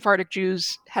 that Sephardic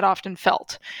Jews had often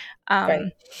felt.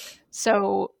 Right.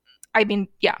 So, I mean,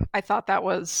 yeah, I thought that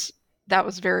was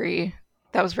very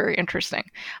interesting.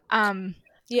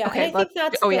 Yeah, okay, and I think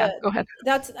that's go ahead.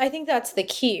 I think that's the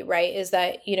key, right? Is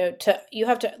that, you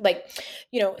have to, like,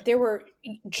 there were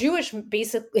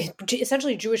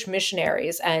essentially Jewish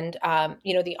missionaries, and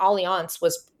the Alliance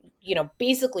was,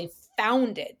 basically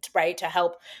founded, right, to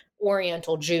help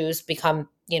Oriental Jews become,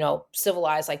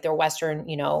 civilized like their Western,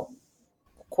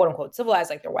 quote unquote civilized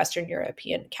like their Western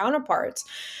European counterparts.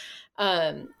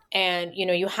 And,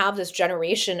 you have this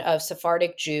generation of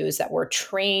Sephardic Jews that were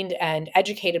trained and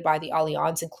educated by the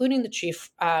Alliance, including the chief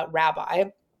rabbi,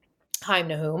 Chaim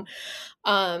Nahum,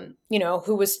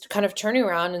 who was kind of turning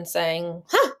around and saying,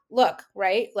 look,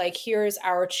 right, like, here's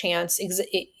our chance.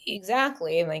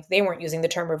 Exactly. And like, they weren't using the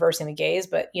term reversing the gaze,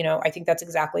 but, I think that's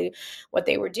exactly what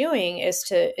they were doing, is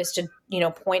to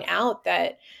point out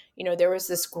that, there was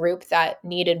this group that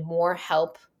needed more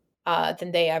help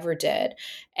than they ever did.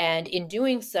 And in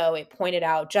doing so, it pointed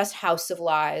out just how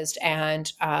civilized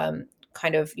and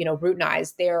kind of,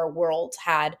 routinized,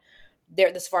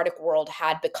 the Sephardic world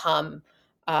had become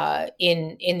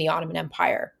in the Ottoman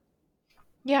Empire.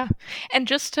 Yeah. And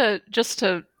just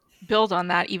to build on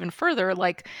that even further,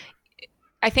 like,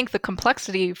 I think the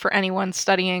complexity for anyone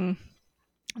studying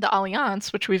the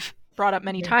Alliance, which we've brought up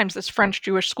many times, this French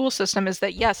Jewish school system, is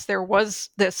that yes, there was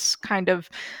this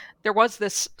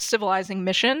civilizing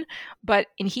mission, but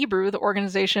in Hebrew, the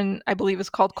organization, I believe, is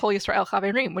called Kol Yisrael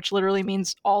Chaverim, which literally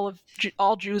means all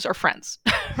Jews are friends,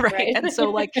 right? And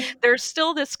so, like, there's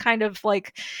still this kind of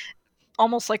like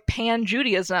almost like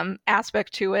pan-Judaism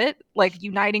aspect to it, like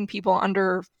uniting people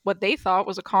under what they thought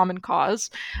was a common cause.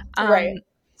 Right.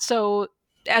 So,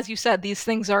 as you said, these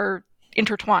things are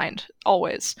intertwined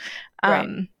always.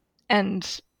 Right.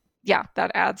 And yeah,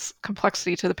 that adds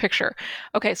complexity to the picture.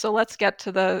 Okay, so let's get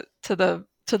to the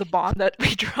bomb that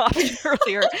we dropped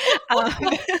earlier,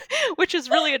 which is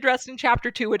really addressed in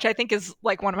chapter 2, which I think is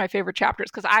like one of my favorite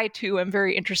chapters, because I too am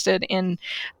very interested in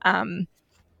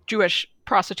Jewish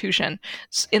prostitution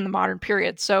in the modern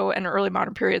period, and early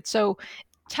modern period. So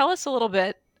tell us a little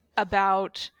bit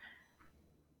about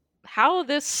how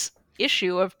this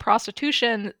issue of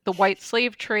prostitution, the white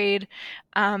slave trade,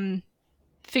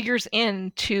 figures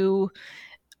into,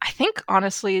 I think,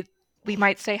 honestly, we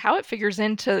might say how it figures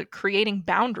into creating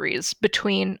boundaries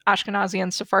between Ashkenazi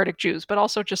and Sephardic Jews, but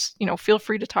also just, feel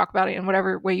free to talk about it in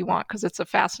whatever way you want, because it's a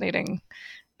fascinating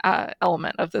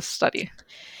element of this study.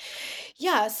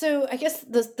 Yeah, so I guess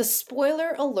the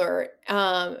spoiler alert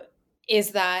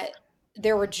is that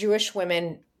there were Jewish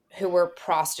women who were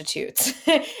prostitutes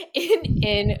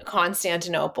in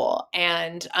Constantinople,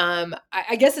 and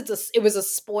I guess it was a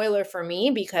spoiler for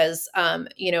me because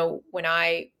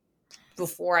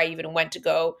before I even went to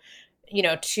go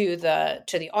to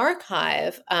the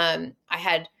archive, I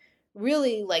had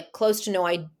really like close to no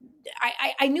idea.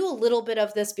 I knew a little bit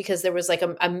of this because there was like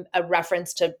a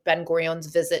reference to Ben Gurion's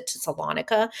visit to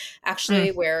Salonika,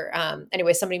 actually, where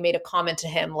anyway, somebody made a comment to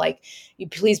him like, "You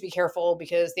please be careful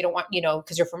because they don't want,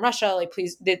 because you're from Russia, like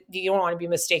please, you don't want to be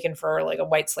mistaken for like a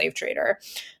white slave trader."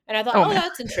 And I thought,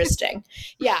 that's interesting.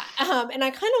 Yeah. And I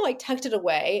kind of like tucked it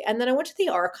away. And then I went to the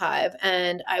archive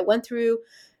and I went through,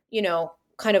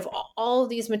 kind of all of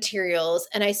these materials,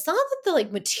 and I saw that the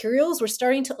like materials were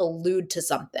starting to allude to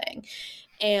something.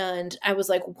 And I was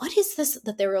like, what is this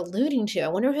that they're alluding to? I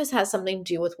wonder if this has something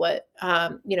to do with what,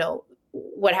 the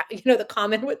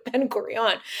comment with Ben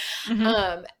Gurion.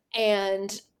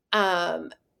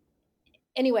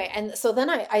 Anyway, and so then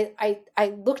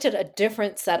I looked at a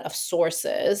different set of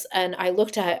sources, and I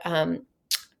looked at, I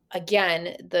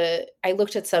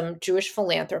looked at some Jewish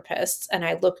philanthropists, and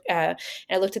I looked at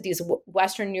these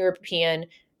Western European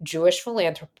Jewish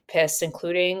philanthropists,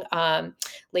 including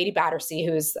Lady Battersea,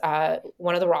 who's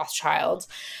one of the Rothschilds.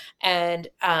 And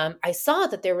I saw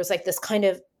that there was like this kind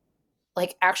of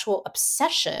like actual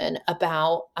obsession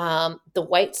about the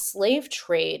white slave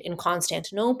trade in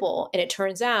Constantinople. And it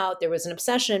turns out there was an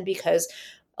obsession because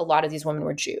a lot of these women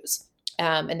were Jews,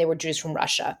 and they were Jews from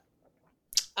Russia.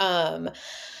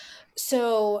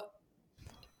 So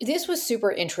this was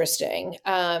super interesting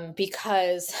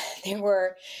because there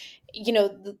were,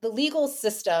 the legal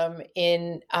system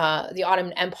in the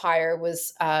Ottoman Empire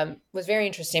was very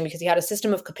interesting because you had a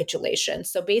system of capitulation.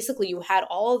 So basically, you had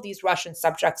all of these Russian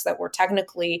subjects that were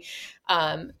technically,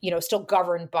 still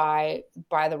governed by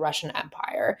the Russian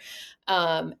Empire,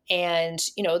 and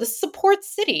this is a port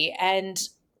city, and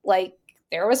like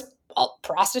there was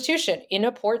prostitution in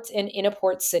a port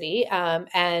city,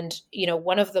 and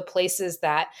one of the places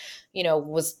that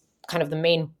was kind of the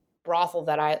main brothel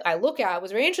that I look at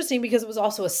was very interesting because it was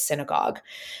also a synagogue.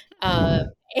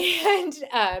 And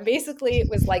basically it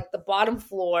was like the bottom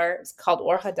floor. It's called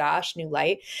Or Hadash, New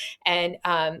Light. And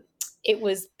it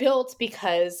was built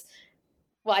because,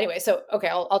 well, anyway, so, okay,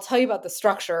 I'll tell you about the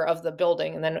structure of the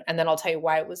building and then I'll tell you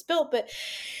why it was built. But,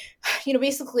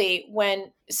 basically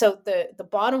the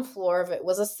bottom floor of it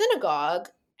was a synagogue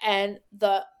and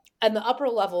the upper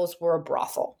levels were a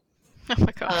brothel. Oh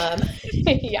my God.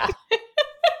 Yeah.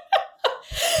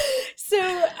 So,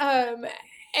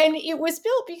 and it was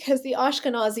built because the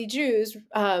Ashkenazi Jews,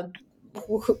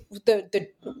 who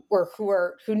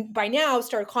by now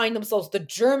started calling themselves the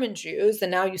German Jews, and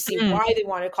now you see why they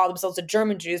wanted to call themselves the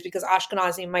German Jews, because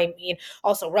Ashkenazi might mean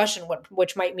also Russian,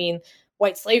 which might mean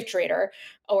white slave trader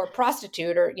or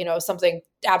prostitute or something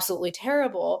absolutely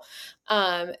terrible.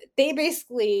 They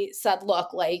basically said,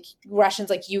 look, like Russians,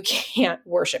 like you can't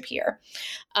worship here,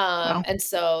 wow. And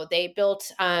so they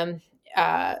built.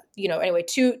 Anyway,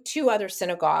 two other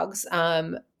synagogues.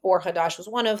 Or Hadash was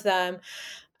one of them.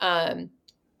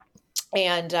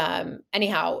 And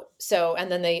anyhow, so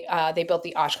and then they built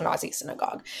the Ashkenazi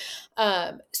synagogue.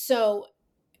 So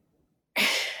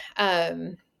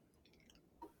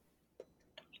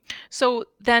So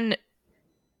then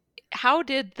how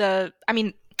did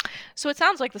so it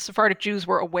sounds like the Sephardic Jews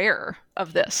were aware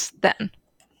of this then.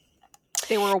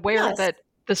 They were aware Yes. that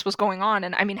this was going on.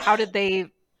 And I mean, how did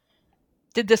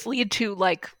this lead to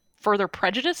like further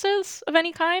prejudices of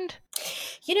any kind?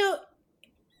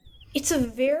 It's a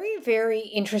very, very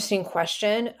interesting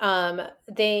question.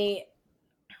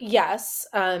 Yes,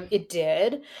 it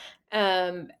did.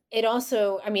 It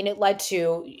also, I mean, it led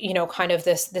to, kind of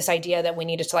this idea that we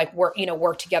needed to like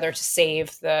work together to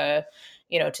save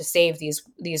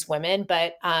these women.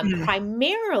 But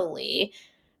primarily,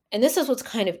 and this is what's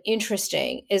kind of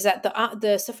interesting, is that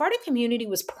the Sephardic community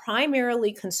was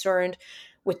primarily concerned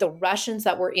with the Russians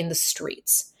that were in the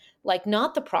streets, like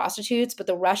not the prostitutes, but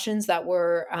the Russians that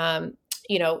were, kind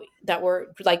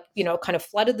of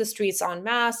flooded the streets en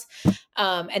masse,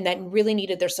 and that really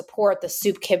needed their support, the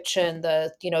soup kitchen,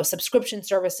 the, subscription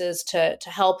services to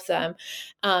help them.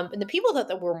 And the people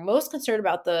that were most concerned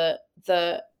about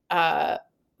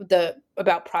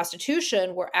about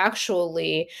prostitution were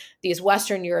actually these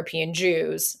Western European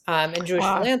Jews, and Jewish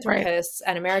philanthropists, right,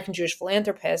 and American Jewish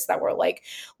philanthropists that were like,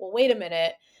 well, wait a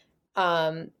minute,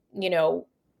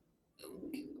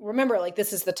 remember, like,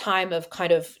 this is the time of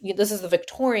this is the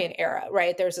Victorian era,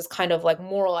 right? There's this kind of like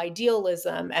moral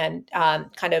idealism and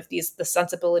kind of the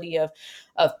sensibility of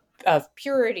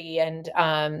purity and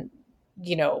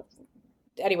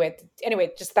anyway,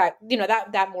 just that,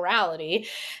 that morality,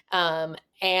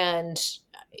 and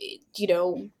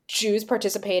Jews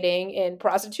participating in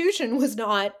prostitution was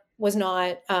not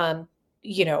kind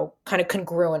of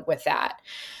congruent with that.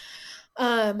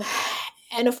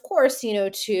 And of course,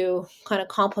 to kind of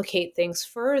complicate things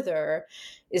further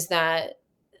is that,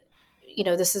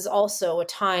 this is also a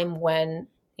time when,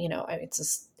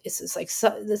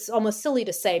 it's almost silly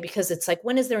to say, because it's like,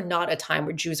 when is there not a time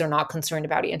where Jews are not concerned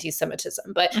about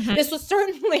anti-Semitism? But this was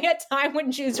certainly a time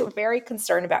when Jews were very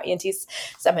concerned about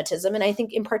anti-Semitism. And I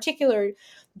think in particular,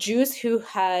 Jews who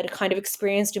had kind of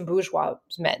experienced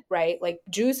embourgeoisement, right? Like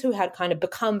Jews who had kind of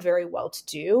become very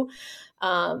well-to-do,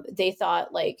 they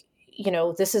thought like,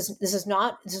 this is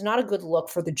not a good look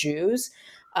for the Jews,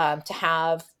 to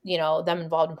have, them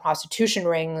involved in prostitution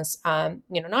rings,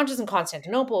 not just in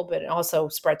Constantinople, but it also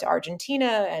spread to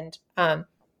Argentina. And,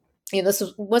 this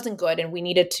wasn't good. And we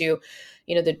needed to,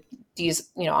 these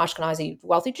Ashkenazi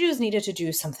wealthy Jews needed to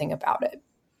do something about it.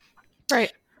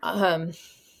 Right.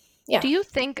 Yeah. Do you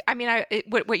think,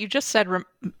 what you just said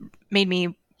made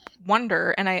me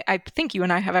wonder, and I think you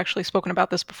and I have actually spoken about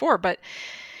this before, but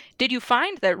did you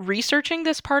find that researching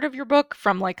this part of your book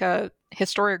from like a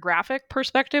historiographic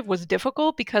perspective was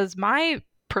difficult? Because my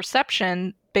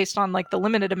perception, based on like the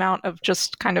limited amount of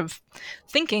just kind of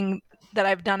thinking that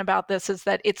I've done about this, is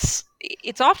that it's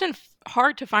often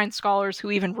hard to find scholars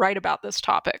who even write about this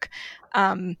topic,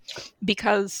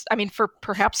 because, for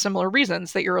perhaps similar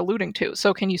reasons that you're alluding to.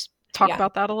 So can you talk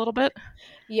about that a little bit?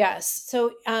 Yes.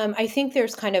 So I think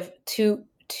there's kind of two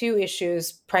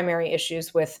primary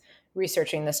issues with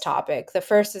researching this topic. The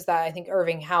first is that I think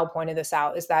Irving Howe pointed this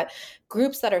out, is that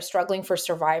groups that are struggling for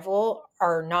survival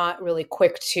are not really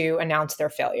quick to announce their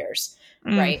failures,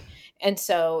 right? And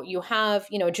so you have,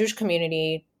 Jewish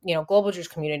community, global Jewish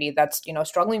community that's,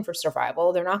 struggling for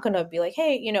survival. They're not going to be like,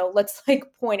 hey, let's like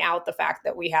point out the fact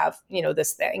that we have,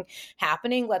 this thing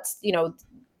happening. Let's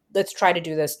try to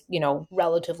do this,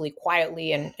 relatively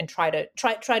quietly and try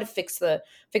to fix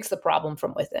the problem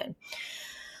from within.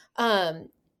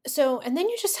 So, and then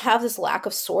you just have this lack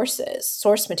of source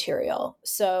material.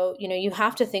 So, you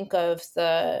have to think of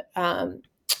the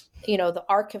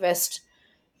archivist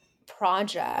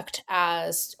project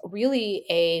as really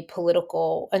a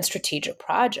political and strategic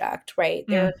project, right?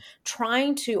 They're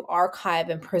trying to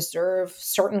archive and preserve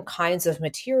certain kinds of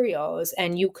materials.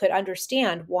 And you could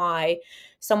understand why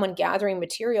someone gathering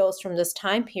materials from this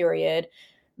time period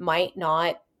might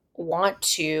not want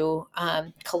to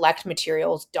collect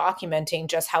materials documenting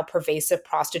just how pervasive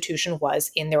prostitution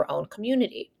was in their own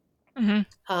community.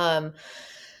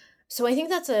 So I think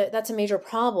that's a major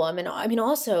problem. And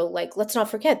also, like, let's not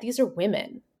forget, these are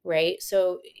women, right?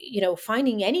 So,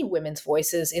 finding any women's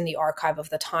voices in the archive of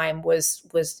the time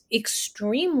was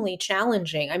extremely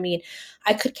challenging.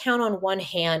 I could count on one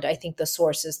hand, I think, the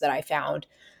sources that I found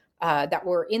that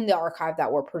were in the archive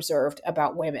that were preserved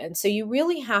about women. So you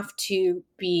really have to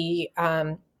be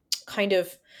kind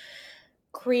of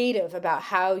creative about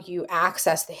how you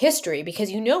access the history, because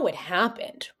you know what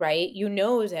happened, right? You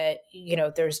know that,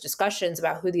 there's discussions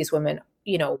about who these women,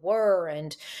 were.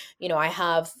 And, I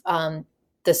have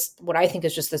this, what I think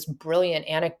is just this brilliant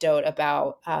anecdote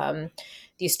about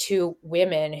these two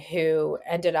women who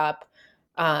ended up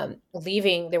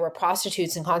leaving. They were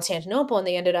prostitutes in Constantinople, and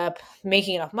they ended up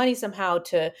making enough money somehow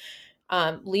to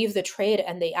leave the trade,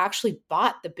 and they actually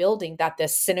bought the building that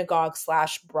this synagogue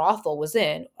 / brothel was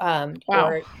in, Wow.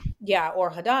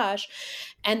 or Hadash,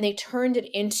 and they turned it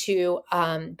into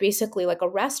basically like a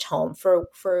rest home for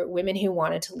women who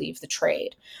wanted to leave the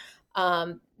trade.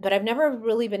 But I've never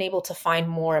really been able to find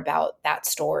more about that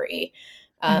story.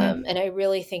 And I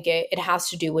really think it has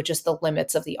to do with just the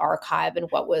limits of the archive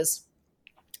and what was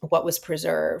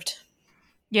preserved.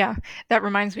 Yeah, that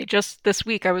reminds me, just this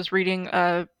week I was reading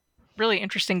a really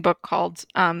interesting book called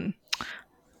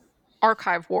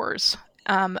Archive Wars,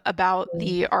 about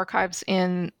the archives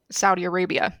in Saudi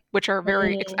Arabia, which are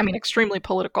very, extremely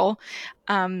political.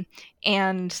 And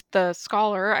the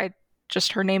scholar,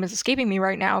 her name is escaping me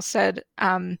right now, said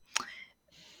the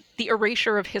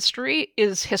erasure of history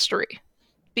is history,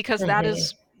 because that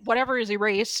is whatever is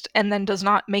erased and then does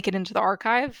not make it into the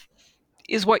archive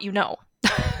is what you know.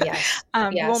 Yes.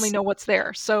 You only know what's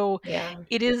there. So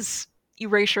it is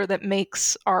erasure that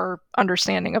makes our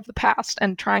understanding of the past,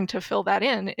 and trying to fill that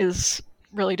in is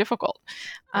really difficult.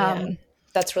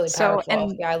 That's really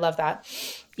powerful. I love that.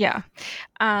 Yeah.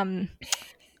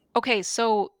 Okay,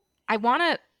 so I want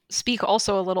to speak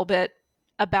also a little bit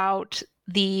about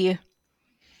the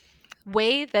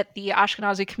way that the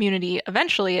Ashkenazi community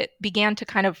eventually it began to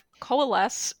kind of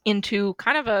coalesce into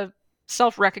kind of a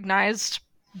self-recognized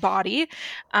body,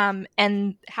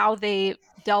 and how they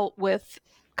dealt with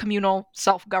communal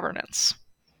self-governance.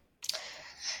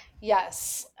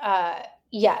 Yes.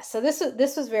 So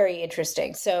this was very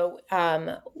interesting. So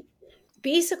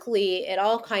basically, it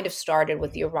all kind of started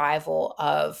with the arrival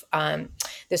of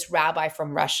this rabbi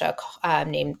from Russia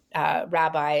named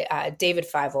Rabbi David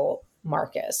Feivel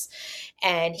Marcus.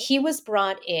 And he was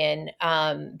brought in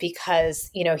because,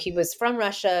 he was from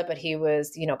Russia, but he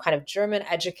was, kind of German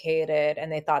educated.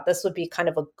 And they thought this would be kind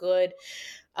of a good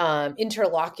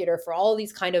interlocutor for all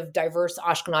these kind of diverse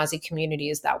Ashkenazi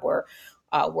communities that were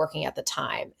working at the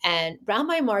time. And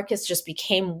Rabbi Marcus just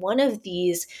became one of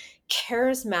these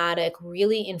charismatic,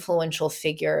 really influential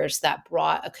figures that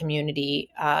brought a community,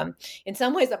 in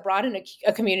some ways that brought in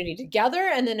a community together,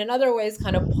 and then in other ways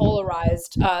kind of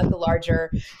polarized the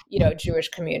larger, Jewish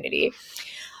community.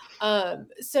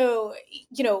 So,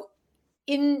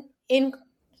 in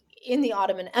the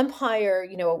Ottoman Empire,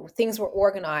 things were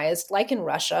organized like in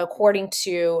Russia according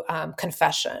to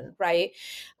confession, right?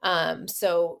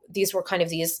 So these were kind of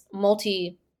these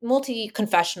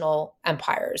multi-confessional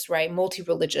empires, right?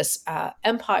 Multi-religious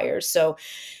empires. So,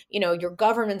 your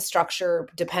government structure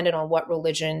depended on what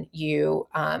religion you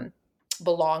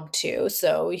belong to.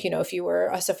 So, if you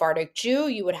were a Sephardic Jew,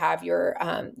 you would have your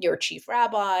chief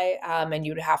rabbi, and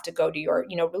you would have to go to your,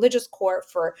 religious court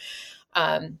for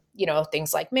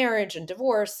things like marriage and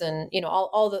divorce and,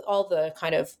 all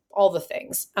the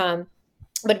things.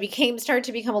 But it started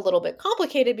to become a little bit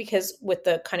complicated because with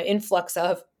the kind of influx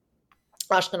of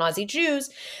Ashkenazi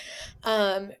Jews,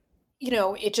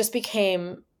 it just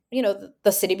became,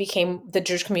 the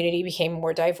Jewish community became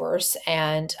more diverse,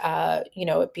 and,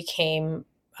 it became,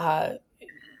 the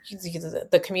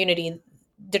community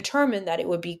determined that it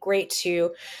would be great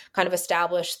to kind of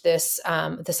establish this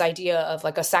idea of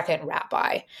like a second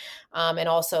rabbi, and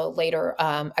also later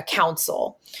a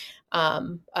council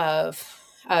of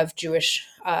Jewish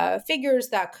figures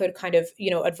that could kind of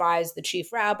advise the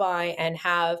chief rabbi and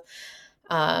have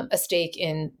a stake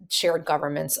in shared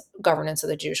governance of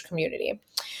the Jewish community.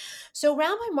 So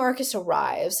Rabbi Marcus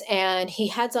arrives, and he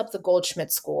heads up the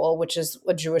Goldschmidt School, which is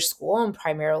a Jewish school, and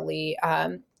primarily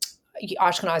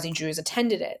Ashkenazi Jews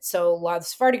attended it. So a lot of the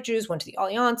Sephardic Jews went to the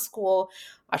Alliance School.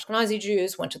 Ashkenazi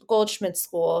Jews went to the Goldschmidt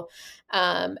School.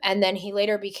 And then he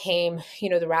later became,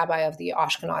 the rabbi of the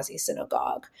Ashkenazi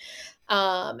synagogue.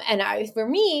 For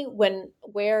me,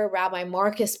 where Rabbi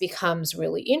Marcus becomes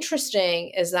really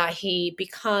interesting is that he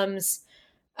becomes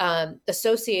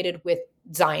associated with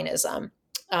Zionism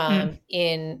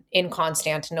in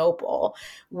Constantinople,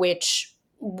 which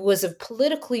was a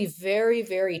politically very,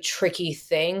 very tricky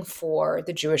thing for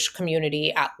the Jewish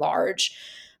community at large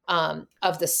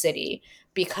of the city.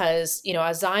 Because,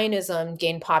 as Zionism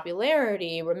gained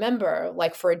popularity, remember,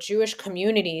 like for a Jewish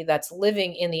community that's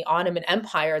living in the Ottoman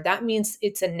Empire, that means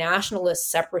it's a nationalist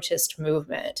separatist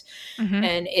movement.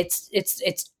 And it's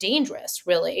dangerous,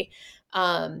 really.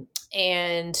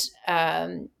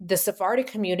 the Sephardic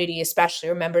community, especially,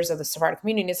 or members of the Sephardic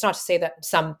community, it's not to say that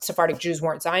some Sephardic Jews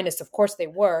weren't Zionists, of course they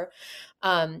were,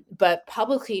 but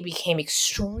publicly became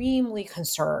extremely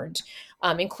concerned,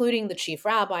 including the chief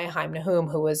rabbi, Chaim Nahum,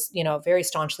 who was, very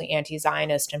staunchly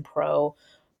anti-Zionist and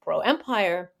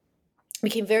pro-empire,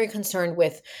 became very concerned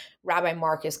with Rabbi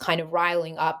Marcus kind of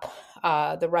riling up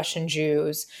the Russian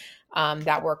Jews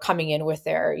that were coming in with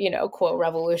their, quote,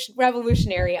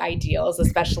 revolutionary ideals,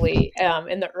 especially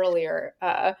in the earlier,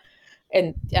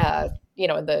 in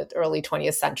the early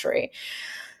 20th century.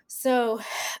 So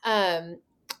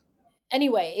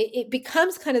anyway, it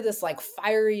becomes kind of this like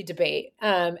fiery debate,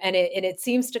 and it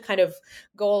seems to kind of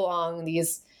go along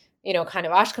these, kind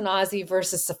of Ashkenazi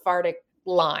versus Sephardic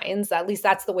lines. At least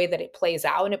that's the way that it plays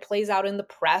out, and it plays out in the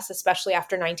press, especially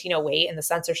after 1908 and the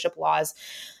censorship laws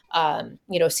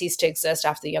ceased to exist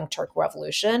after the Young Turk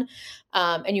Revolution.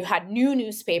 And you had new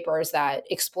newspapers that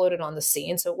exploded on the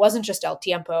scene. So it wasn't just El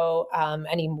Tiempo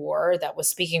anymore that was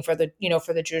speaking for the,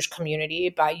 for the Jewish community,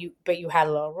 but you had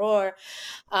L'Aurore,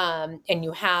 and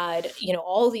you had,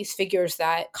 all these figures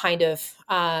that kind of,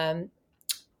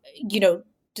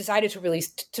 decided to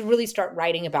really start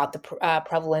writing about the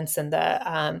prevalence and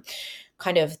the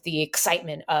kind of the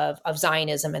excitement of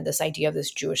Zionism and this idea of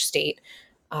this Jewish state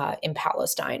in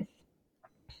Palestine.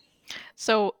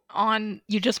 So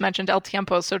you just mentioned El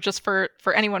Tiempo. So just for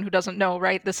anyone who doesn't know,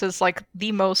 right, this is like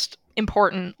the most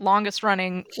important, longest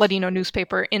running Ladino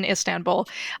newspaper in Istanbul.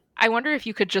 I wonder if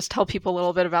you could just tell people a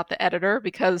little bit about the editor,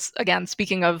 because again,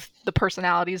 speaking of the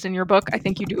personalities in your book, I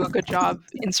think you do a good job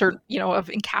of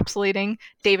encapsulating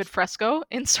David Fresco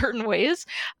in certain ways.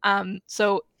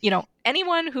 So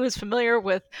anyone who is familiar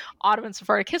with Ottoman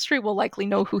Sephardic history will likely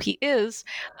know who he is.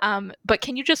 But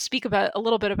can you just speak a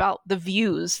little bit about the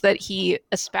views that he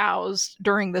espoused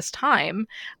during this time,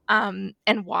 and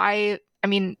why? I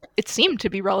mean, it seemed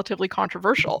to be relatively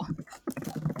controversial.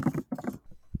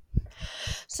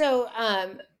 So,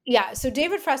 so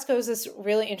David Fresco is this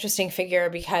really interesting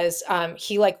figure because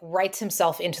he writes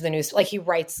himself into the news. Like he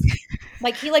writes,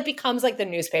 he becomes like the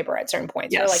newspaper at certain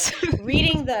points. Yes. You're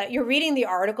reading the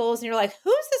articles and you're like,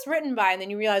 who's this written by? And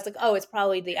then you realize oh, it's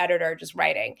probably the editor just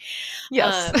writing.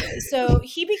 Yes. So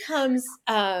he becomes,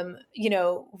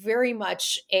 very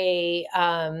much a,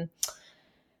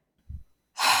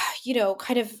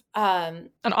 kind of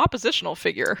an oppositional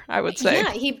figure, I would say.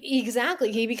 Yeah,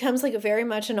 he becomes like a very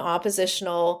much an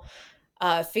oppositional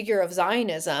figure of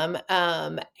Zionism,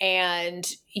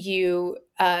 and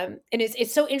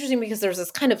it's so interesting because there's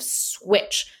this kind of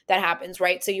switch that happens,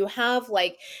 right? So you have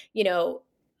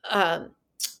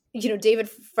David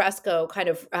Fresco kind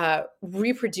of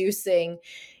reproducing,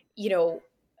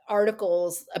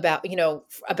 articles about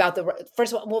the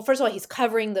first of all he's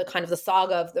covering the kind of the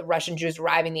saga of the Russian Jews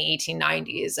arriving in the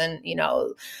 1890s, and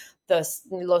the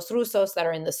Los Rusos that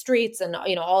are in the streets, and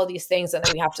all of these things, and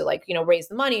then we have to raise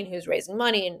the money, and who's raising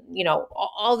money, and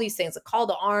all these things, the call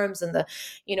to arms, and the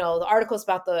the articles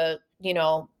about the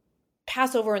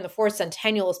Passover and the fourth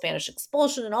centennial of Spanish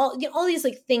expulsion, and all these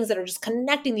things that are just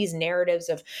connecting these narratives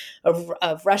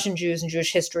of Russian Jews and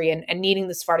Jewish history, and needing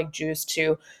the Sephardic Jews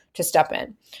to step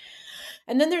in.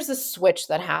 And then there's a switch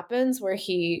that happens where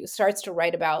he starts to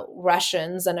write about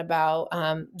Russians and about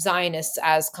Zionists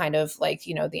as kind of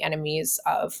the enemies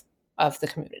of the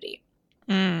community.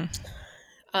 Right.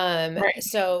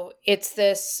 So it's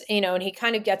this, and he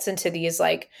kind of gets into these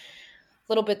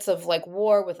little bits of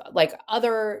war with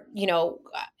other,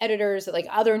 editors at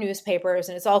other newspapers.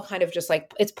 And it's all kind of just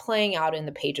it's playing out in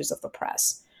the pages of the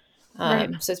press.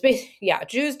 Right. So it's basically,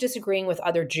 Jews disagreeing with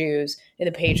other Jews in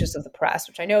the pages of the press,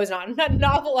 which I know is not a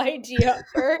novel idea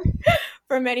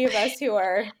for many of us who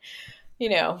are,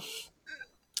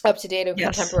 up to date with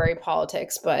contemporary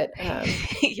politics. But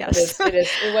yes,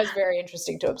 it was very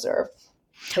interesting to observe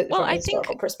from a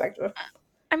historical perspective.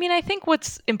 I mean, I think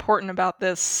what's important about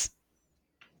this,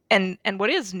 and what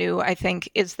is new, I think,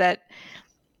 is that,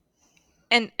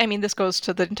 and I mean, this goes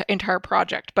to the entire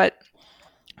project, but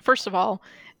first of all,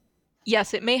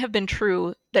 yes, it may have been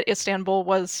true that Istanbul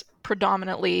was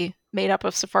predominantly made up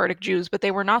of Sephardic Jews, but they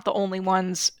were not the only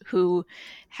ones who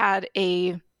had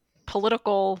a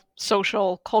political,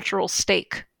 social, cultural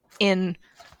stake in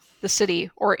the city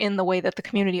or in the way that the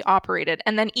community operated.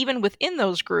 And then even within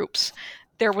those groups,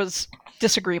 there was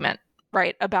disagreement,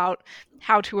 right, about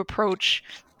how to approach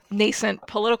nascent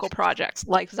political projects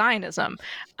like Zionism,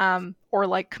 or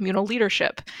like communal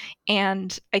leadership.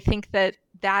 And I think that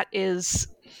is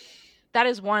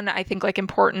one, I think,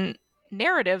 important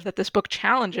narrative that this book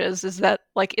challenges, is that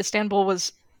Istanbul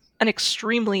was an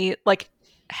extremely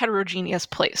heterogeneous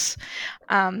place.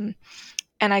 And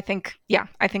And I think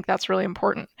that's really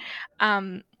important.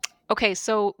 Okay,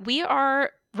 so we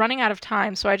are running out of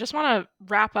time. So I just want to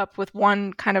wrap up with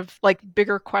one kind of like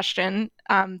bigger question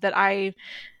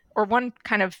or one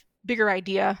kind of bigger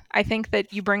idea I think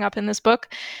that you bring up in this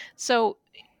book. So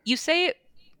you say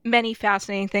many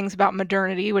fascinating things about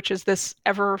modernity, which is this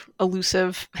ever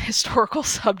elusive historical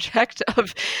subject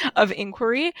of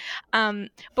inquiry.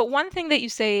 But one thing that you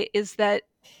say is that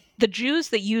the Jews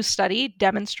that you study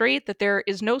demonstrate that there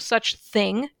is no such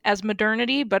thing as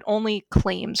modernity, but only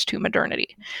claims to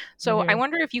modernity. So I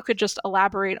wonder if you could just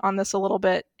elaborate on this a little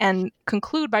bit and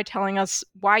conclude by telling us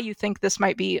why you think this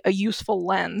might be a useful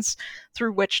lens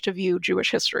through which to view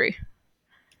Jewish history.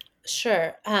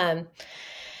 Sure.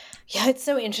 Yeah, it's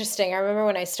so interesting. I remember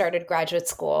when I started graduate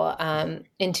school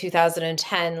in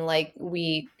 2010, like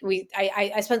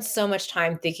I spent so much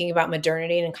time thinking about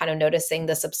modernity and kind of noticing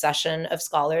this obsession of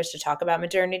scholars to talk about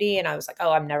modernity. And I was like,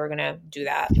 oh, I'm never going to do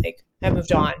that. Like I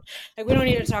moved on. Like we don't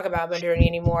need to talk about modernity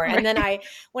anymore. And then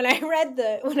when I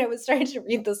was starting to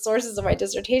read the sources of my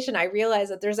dissertation, I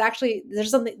realized that there's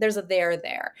a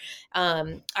there.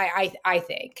 I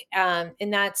think,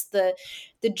 and that's the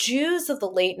Jews of the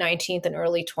late 19th and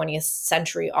early 20th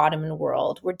century Ottoman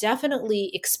world were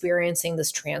definitely experiencing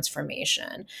this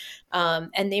transformation.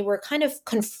 And they were kind of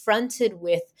confronted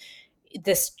with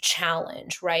this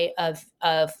challenge, right?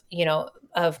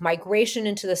 Of migration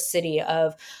into the city,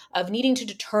 of needing to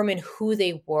determine who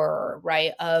they were,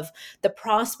 right? Of the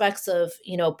prospects of,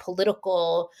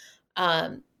 political,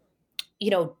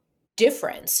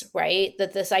 difference, right?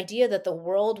 That this idea that the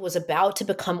world was about to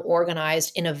become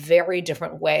organized in a very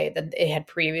different way than it had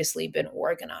previously been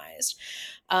organized.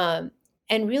 And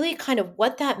really kind of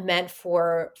what that meant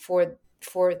for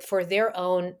their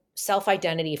own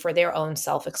self-identity, for their own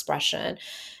self-expression.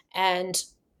 And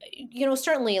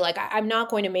certainly, like, I'm not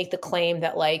going to make the claim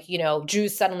that, like,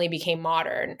 Jews suddenly became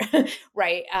modern,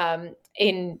 right?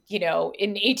 In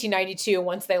 1892,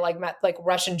 once they like met like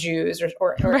Russian Jews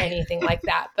or anything like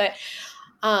that. But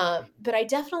I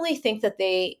definitely think that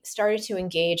they started to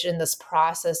engage in this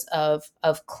process of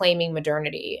claiming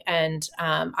modernity. And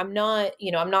I'm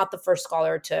not the first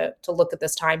scholar to look at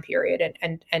this time period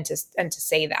and to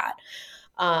say that.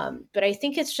 But I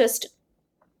think it's just,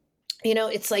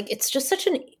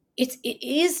 it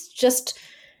is just,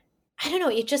 I don't know.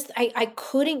 It just, I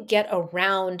couldn't get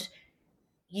around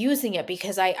using it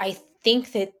because I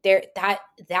think that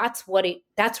that's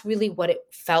really what it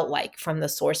felt like from the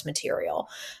source material,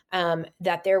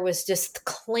 that there was just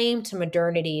claim to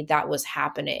modernity that was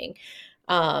happening,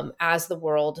 as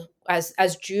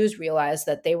Jews realized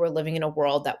that they were living in a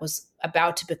world that was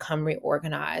about to become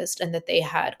reorganized and that they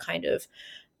had kind of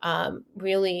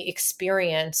really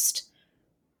experienced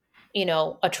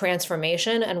a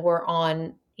transformation and were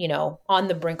on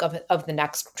the brink of the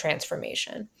next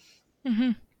transformation.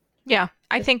 Mm-hmm. Yeah,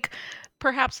 I think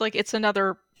perhaps like it's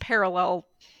another parallel,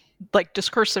 like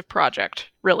discursive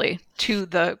project, really, to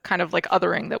the kind of like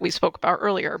othering that we spoke about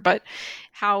earlier. But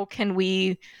how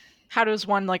does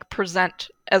one like present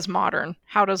as modern?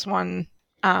 How does one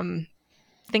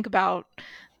think about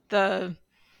what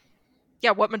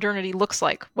modernity looks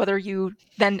like, whether you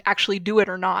then actually do it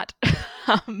or not?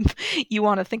 You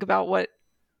want to think about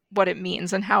what it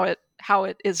means and how it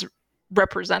is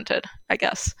represented, I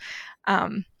guess.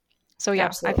 So yeah,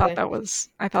 Absolutely.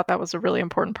 I thought that was a really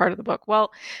important part of the book.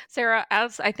 Well, Sarah,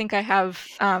 as I think I have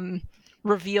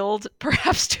revealed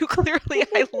perhaps too clearly,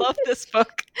 I love this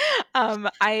book.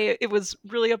 It was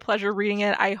really a pleasure reading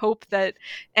it. I hope that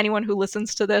anyone who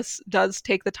listens to this does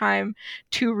take the time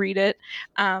to read it.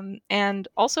 And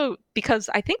also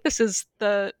because I think this is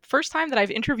the first time that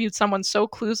I've interviewed someone so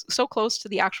close to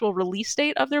the actual release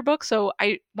date of their book. So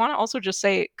I want to also just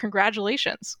say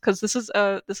congratulations, because this is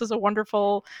a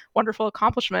wonderful, wonderful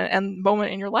accomplishment and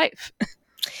moment in your life.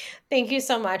 Thank you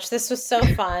so much. This was so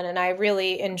fun, and I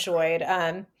really enjoyed,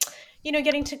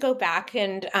 getting to go back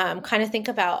and kind of think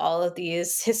about all of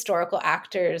these historical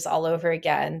actors all over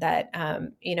again. That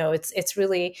it's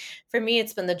really, for me,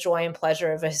 it's been the joy and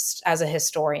pleasure of as a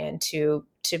historian to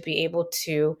be able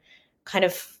to kind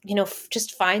of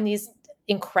just find these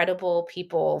incredible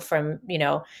people from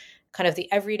kind of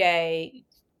the everyday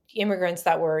immigrants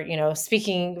that were,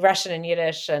 speaking Russian and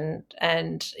Yiddish and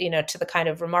to the kind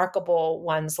of remarkable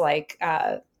ones like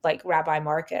Rabbi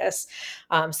Marcus.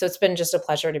 So it's been just a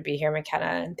pleasure to be here, McKenna,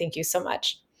 and thank you so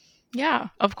much. Yeah,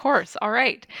 of course. All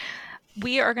right.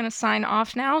 We are going to sign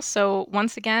off now. So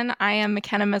once again, I am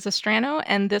McKenna Mezestrano,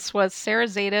 and this was Sarah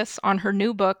Zaidis on her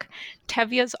new book,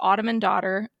 Tevye's Ottoman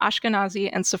Daughter, Ashkenazi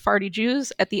and Sephardi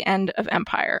Jews at the End of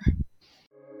Empire.